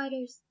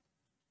 Striders.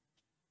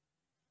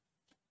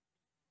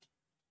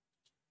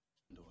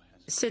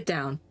 Sit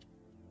down.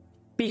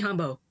 Be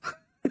humble.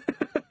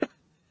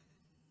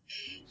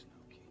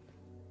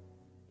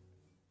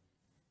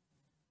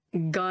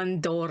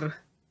 Gondor.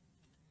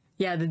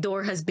 Yeah, the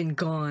door has been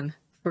gone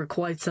for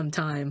quite some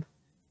time.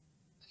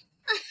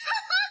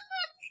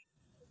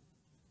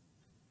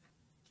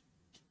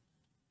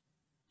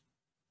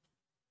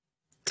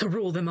 To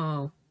rule them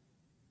all.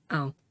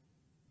 Oh.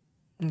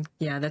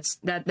 Yeah, that's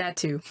that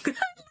too. I love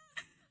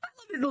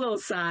his little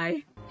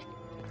sigh.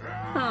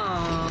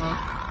 Aww.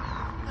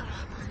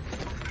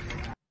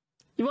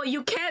 Well,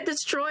 you can't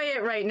destroy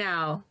it right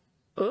now.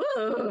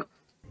 Ooh.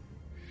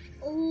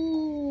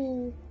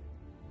 Ooh.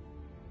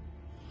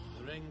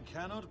 The ring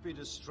cannot be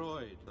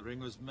destroyed. The ring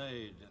was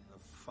made in the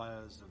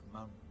fires of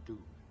Mount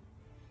Doom.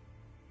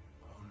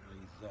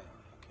 Only there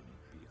can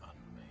it be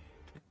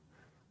unmade.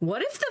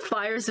 What if the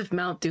fires of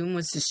Mount Doom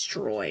was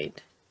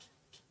destroyed?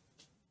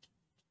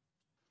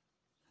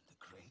 The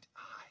great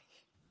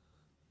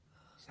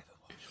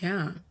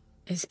Yeah.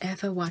 Is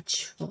ever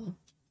watchful.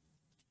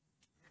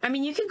 I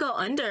mean, you can go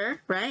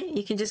under, right?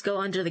 You can just go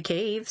under the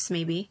caves,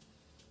 maybe.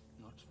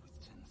 Not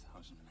with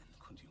 10,000 men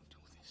could you do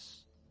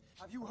this.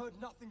 Have you heard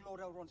nothing Lord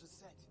Elrond has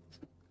said?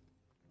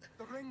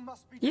 The ring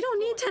must be You don't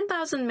need destroyed.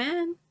 10,000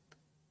 men.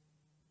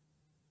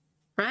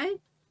 Right?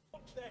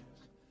 What then?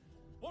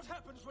 What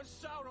happens when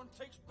Sauron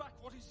takes back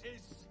what is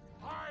his?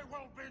 I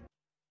will be...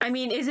 I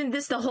mean, isn't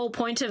this the whole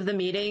point of the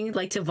meeting?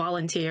 Like, to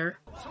volunteer?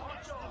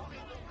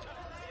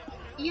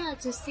 Yeah,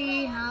 to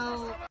see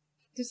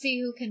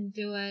who can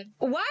do it.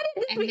 Why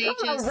did this And they become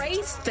just- a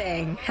race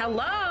thing?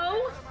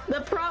 Hello?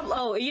 The problem...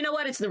 Oh, you know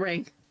what? It's the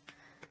ring.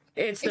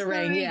 It's the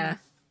ring, yeah.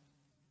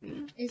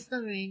 It's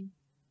the ring.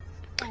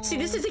 See,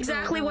 this is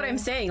exactly what I'm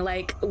saying.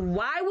 Like,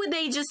 why would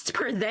they just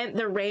present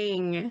the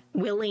ring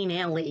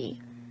willy-nilly?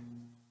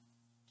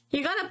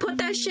 You gotta put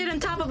that shit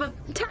on top of a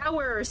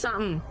tower or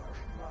something.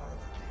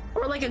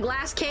 Or like a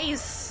glass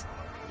case.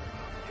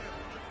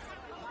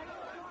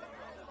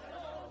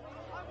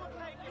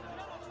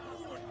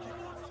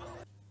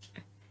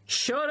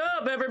 Shut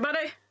up,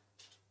 everybody!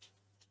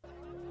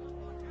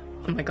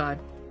 Oh my god.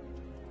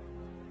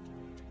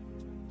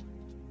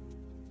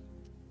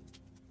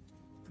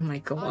 Oh my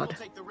I will god.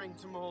 take the ring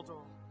to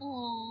Mordor.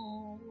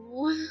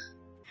 Oh.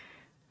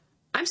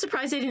 I'm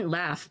surprised they didn't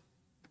laugh.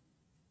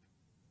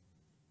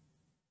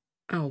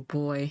 Oh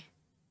boy.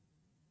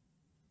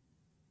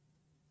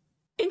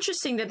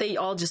 Interesting that they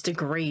all just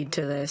agreed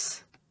to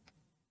this.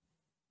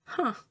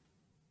 Huh.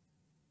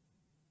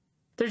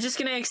 They're just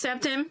gonna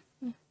accept him?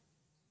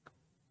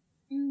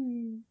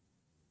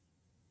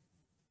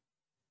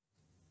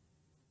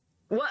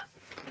 What?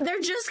 They're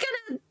just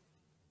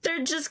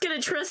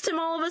gonna trust him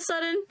all of a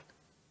sudden?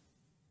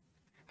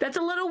 That's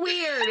a little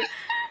weird.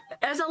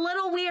 That's a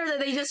little weird that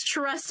they just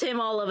trust him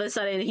all of a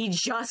sudden. He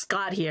just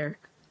got here.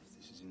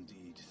 This is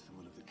indeed the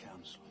will of the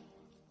council.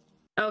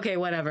 Okay,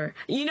 whatever.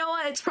 You know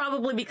what? It's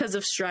probably because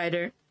of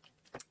Strider.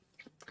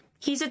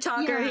 He's a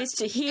talker. Yeah.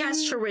 He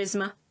has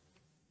charisma.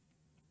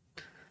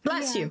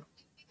 Bless you.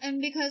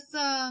 And because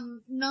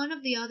none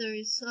of the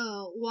others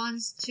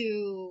wants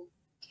to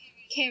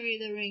carry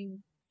the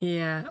ring.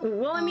 Yeah.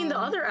 Well, I mean, the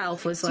other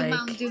elf was to like...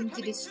 Mount Doom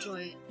to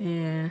destroy it.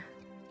 Yeah.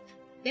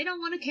 They don't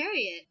want to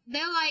carry it.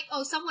 They're like,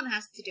 oh, someone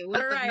has to do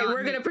it. All right,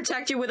 we're gonna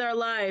protect you with our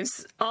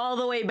lives all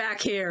the way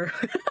back here.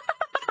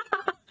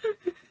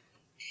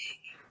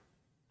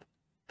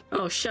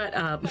 Oh, shut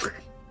up.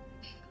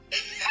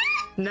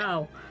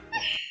 No.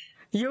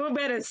 You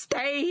better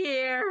stay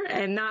here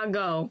and not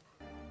go.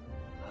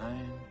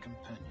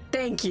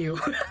 Thank you.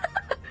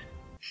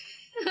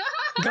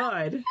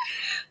 Good.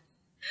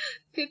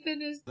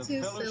 Pippin is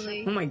too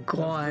silly. Oh my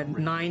god,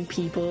 9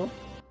 people.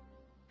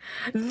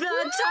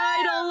 The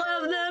title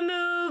of the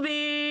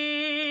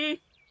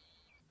movie!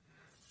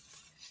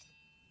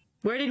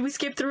 Where did we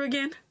skip through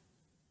again?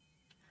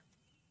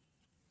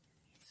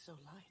 It's so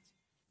light.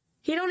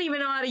 He don't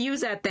even know how to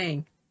use that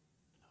thing.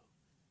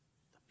 The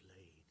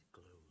blade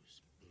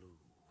glows blue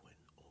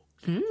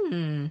when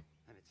orcs.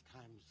 And it's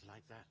times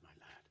like that, my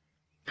lad.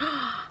 You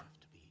have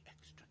to be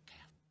extra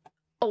careful.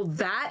 Oh,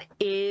 that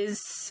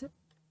is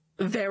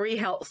very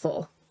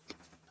helpful.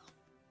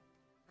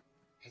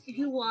 If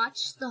you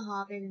watch The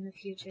Hobbit in the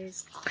future,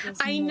 there's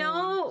I more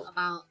know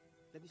about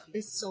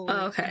this sword,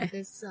 okay. and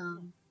this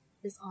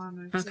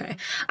armor. Too. Okay.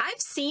 I've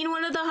seen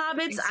one of the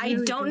Hobbits. It's I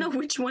really don't good. know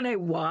which one I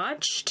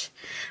watched,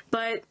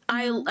 but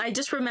I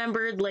just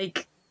remembered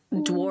like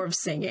dwarves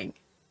singing.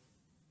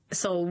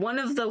 So one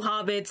of the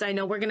Hobbits, I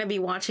know we're gonna be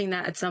watching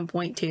that at some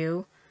point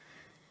too.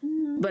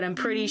 But I'm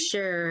pretty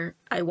sure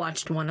I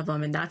watched one of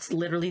them, and that's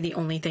literally the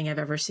only thing I've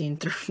ever seen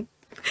through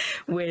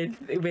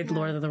with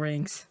Lord of the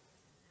Rings.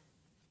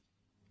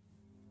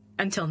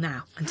 Until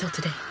now. Until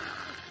today.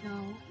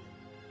 No,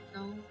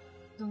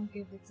 don't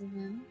give it to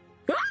him.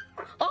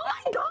 Oh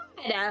my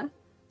god!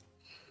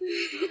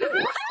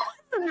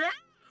 What was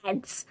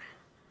that?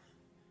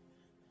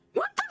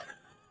 What the?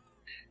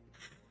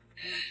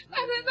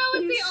 I think that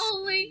was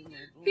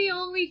the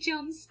only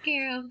jump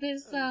scare of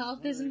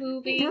this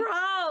movie.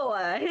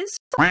 Bro, his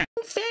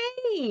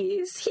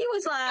face. He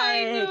was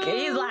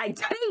he's like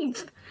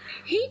teeth.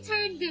 He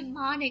turned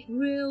demonic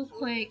real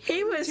quick.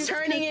 He was just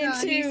turning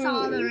 'cause, into he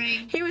saw the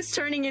ring. He was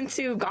turning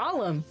into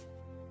Gollum.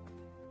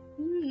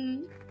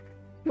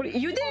 What,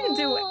 you didn't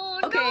do it.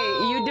 Okay,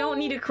 no. You don't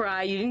need to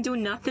cry. You didn't do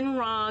nothing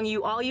wrong.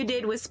 All you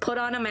did was put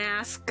on a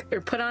mask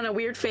or put on a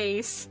weird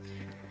face.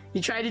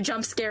 You tried to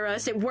jump scare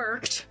us. It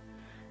worked.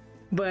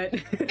 But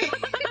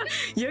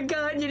you're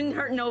good. You didn't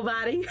hurt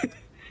nobody.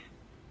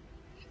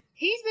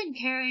 He's been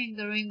carrying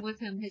the ring with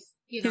him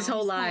his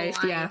whole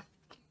life. Yeah.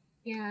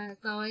 Yeah,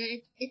 so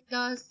it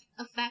does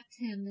affect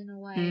him in a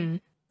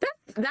way.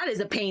 That is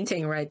a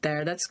painting right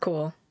there. That's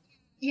cool.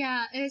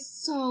 Yeah, it's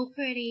so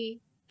pretty.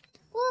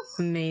 Oof.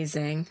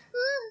 Amazing.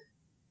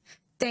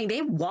 Dang,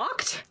 they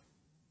walked?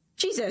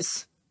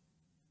 Jesus.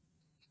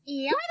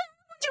 Yep. Why the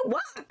hell would you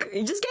walk?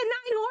 You just get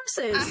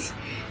 9 horses.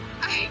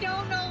 I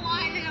don't know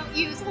why they don't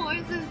use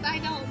horses. I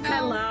don't know.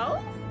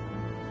 Hello?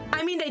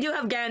 I mean, they do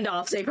have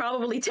Gandalfs. They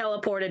probably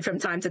teleported from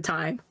time to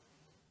time.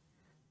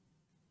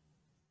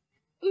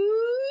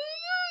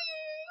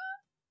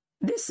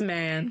 this,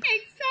 man?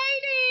 Exciting!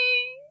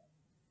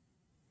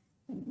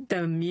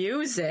 The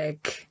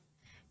music.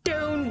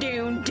 Doon,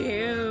 doon,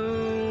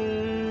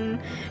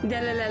 doon. Da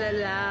la la la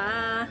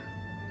la.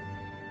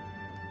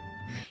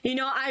 You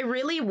know, I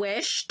really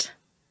wished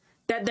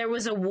that there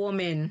was a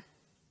woman,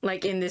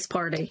 like, in this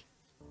party.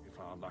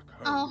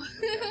 Oh.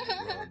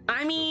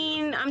 I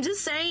mean, I'm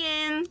just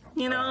saying,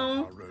 you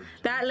know,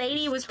 that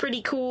lady was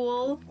pretty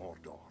cool.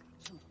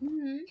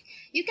 Mm-hmm.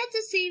 You get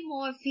to see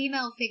more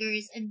female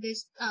figures in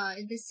this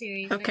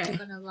series Okay. that you're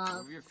gonna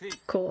love.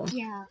 Cool.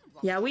 Yeah.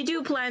 Yeah, we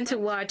do plan to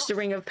watch The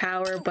Ring of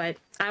Power, but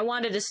I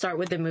wanted to start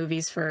with the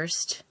movies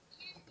first.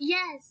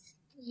 Yes.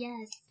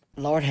 Yes.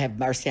 Lord have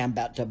mercy, I'm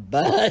about to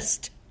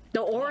bust.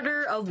 The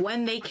order of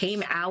when they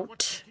came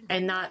out,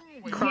 and not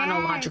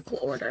chronological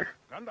order.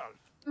 My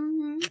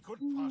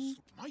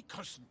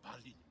cousin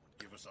Balin would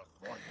give us a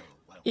royal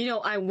welcome. You know,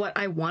 what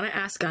I want to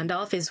ask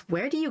Gandalf is,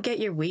 where do you get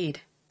your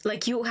weed?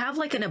 Like, you have,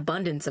 like, an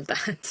abundance of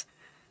that.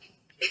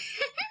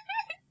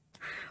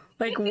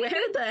 Like, where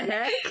the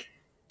heck?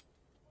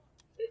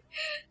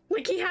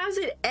 Like, he has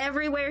it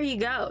everywhere he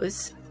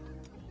goes.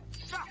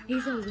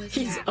 He's a wizard.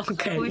 He's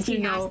okay. Of course, he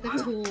you has know. the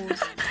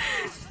tools.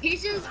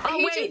 He's just. Oh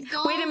he wait, just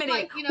goes, wait a minute.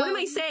 like, you know... What am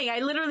I saying? I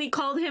literally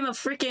called him a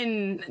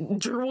freaking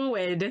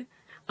druid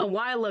a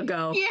while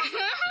ago. Yeah.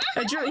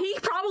 He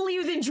probably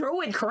using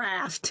druid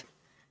craft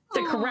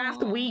to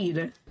craft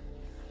weed.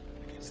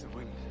 It's the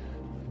wind.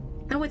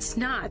 No, it's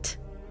not.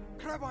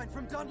 Crabine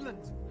from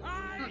Dunland.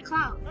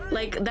 Cloud.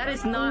 Like, that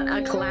is not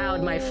a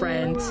cloud, my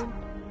friend.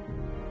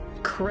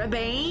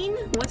 Crabane?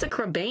 What's a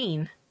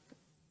crabane?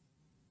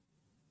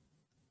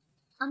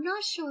 I'm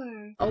not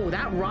sure. Oh,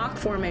 that rock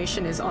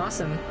formation is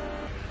awesome.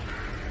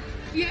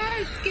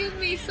 Yes, give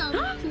me some,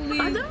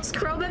 please. Are those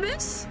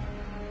crowbibis?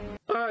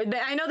 Or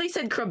I know they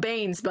said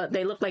crabanes, but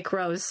they look like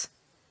crows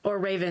or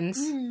ravens.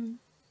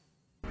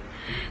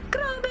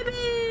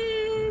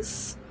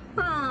 Crowbibis.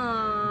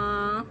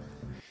 Aww.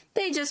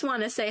 They just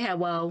want to say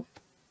hello.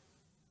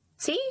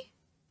 See?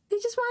 They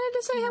just wanted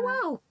to say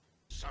hello.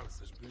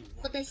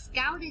 But they're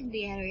scouting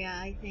the area,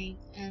 I think,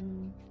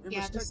 and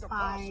yeah, the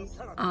spies.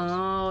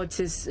 Oh, it's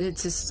his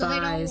spies. So they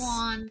don't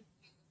want.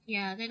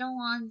 Yeah, they don't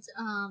want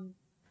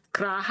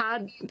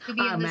Krahad. to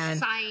be Oh on the man,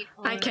 site.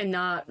 Or... I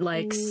cannot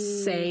like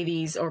say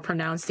these or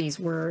pronounce these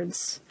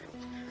words.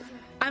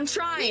 I'm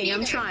trying.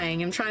 I'm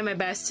trying my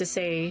best to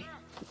say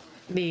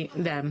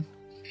them.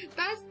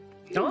 That's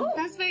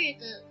very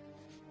good.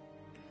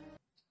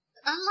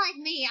 Unlike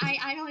me,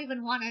 I don't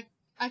even want to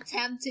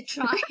attempt to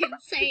try and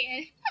say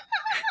it.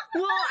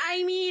 Well,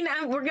 I mean,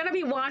 we're gonna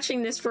be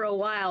watching this for a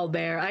while,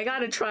 Bear. I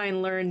gotta try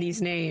and learn these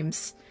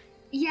names.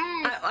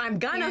 Yes. I'm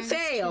gonna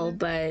fail,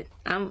 but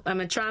I'm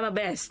gonna try my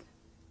best.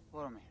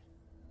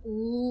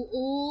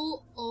 Ooh.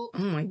 Oh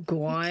my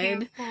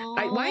god.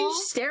 Why are you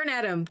staring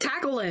at him?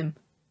 Tackle him.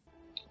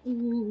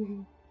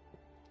 Ooh.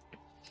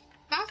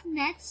 That's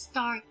Ned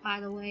Stark,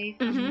 by the way.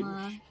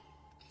 From,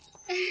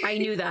 I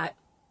knew that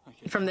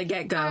from the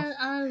get-go.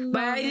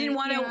 But I didn't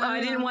want to. I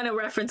didn't want to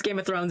reference Game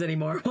of Thrones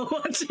anymore while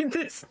watching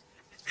this.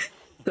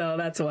 So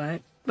that's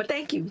why. But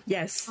thank you.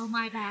 Yes. Oh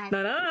my bad.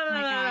 No.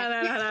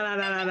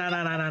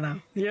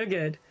 You're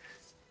good.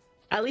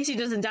 At least he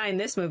doesn't die in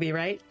this movie,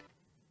 right?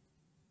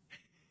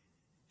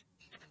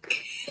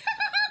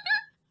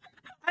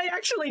 I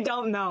actually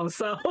don't know,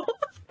 so.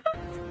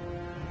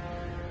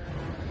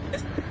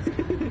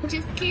 We're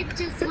just we can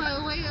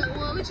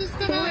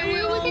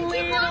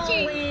keep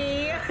watching.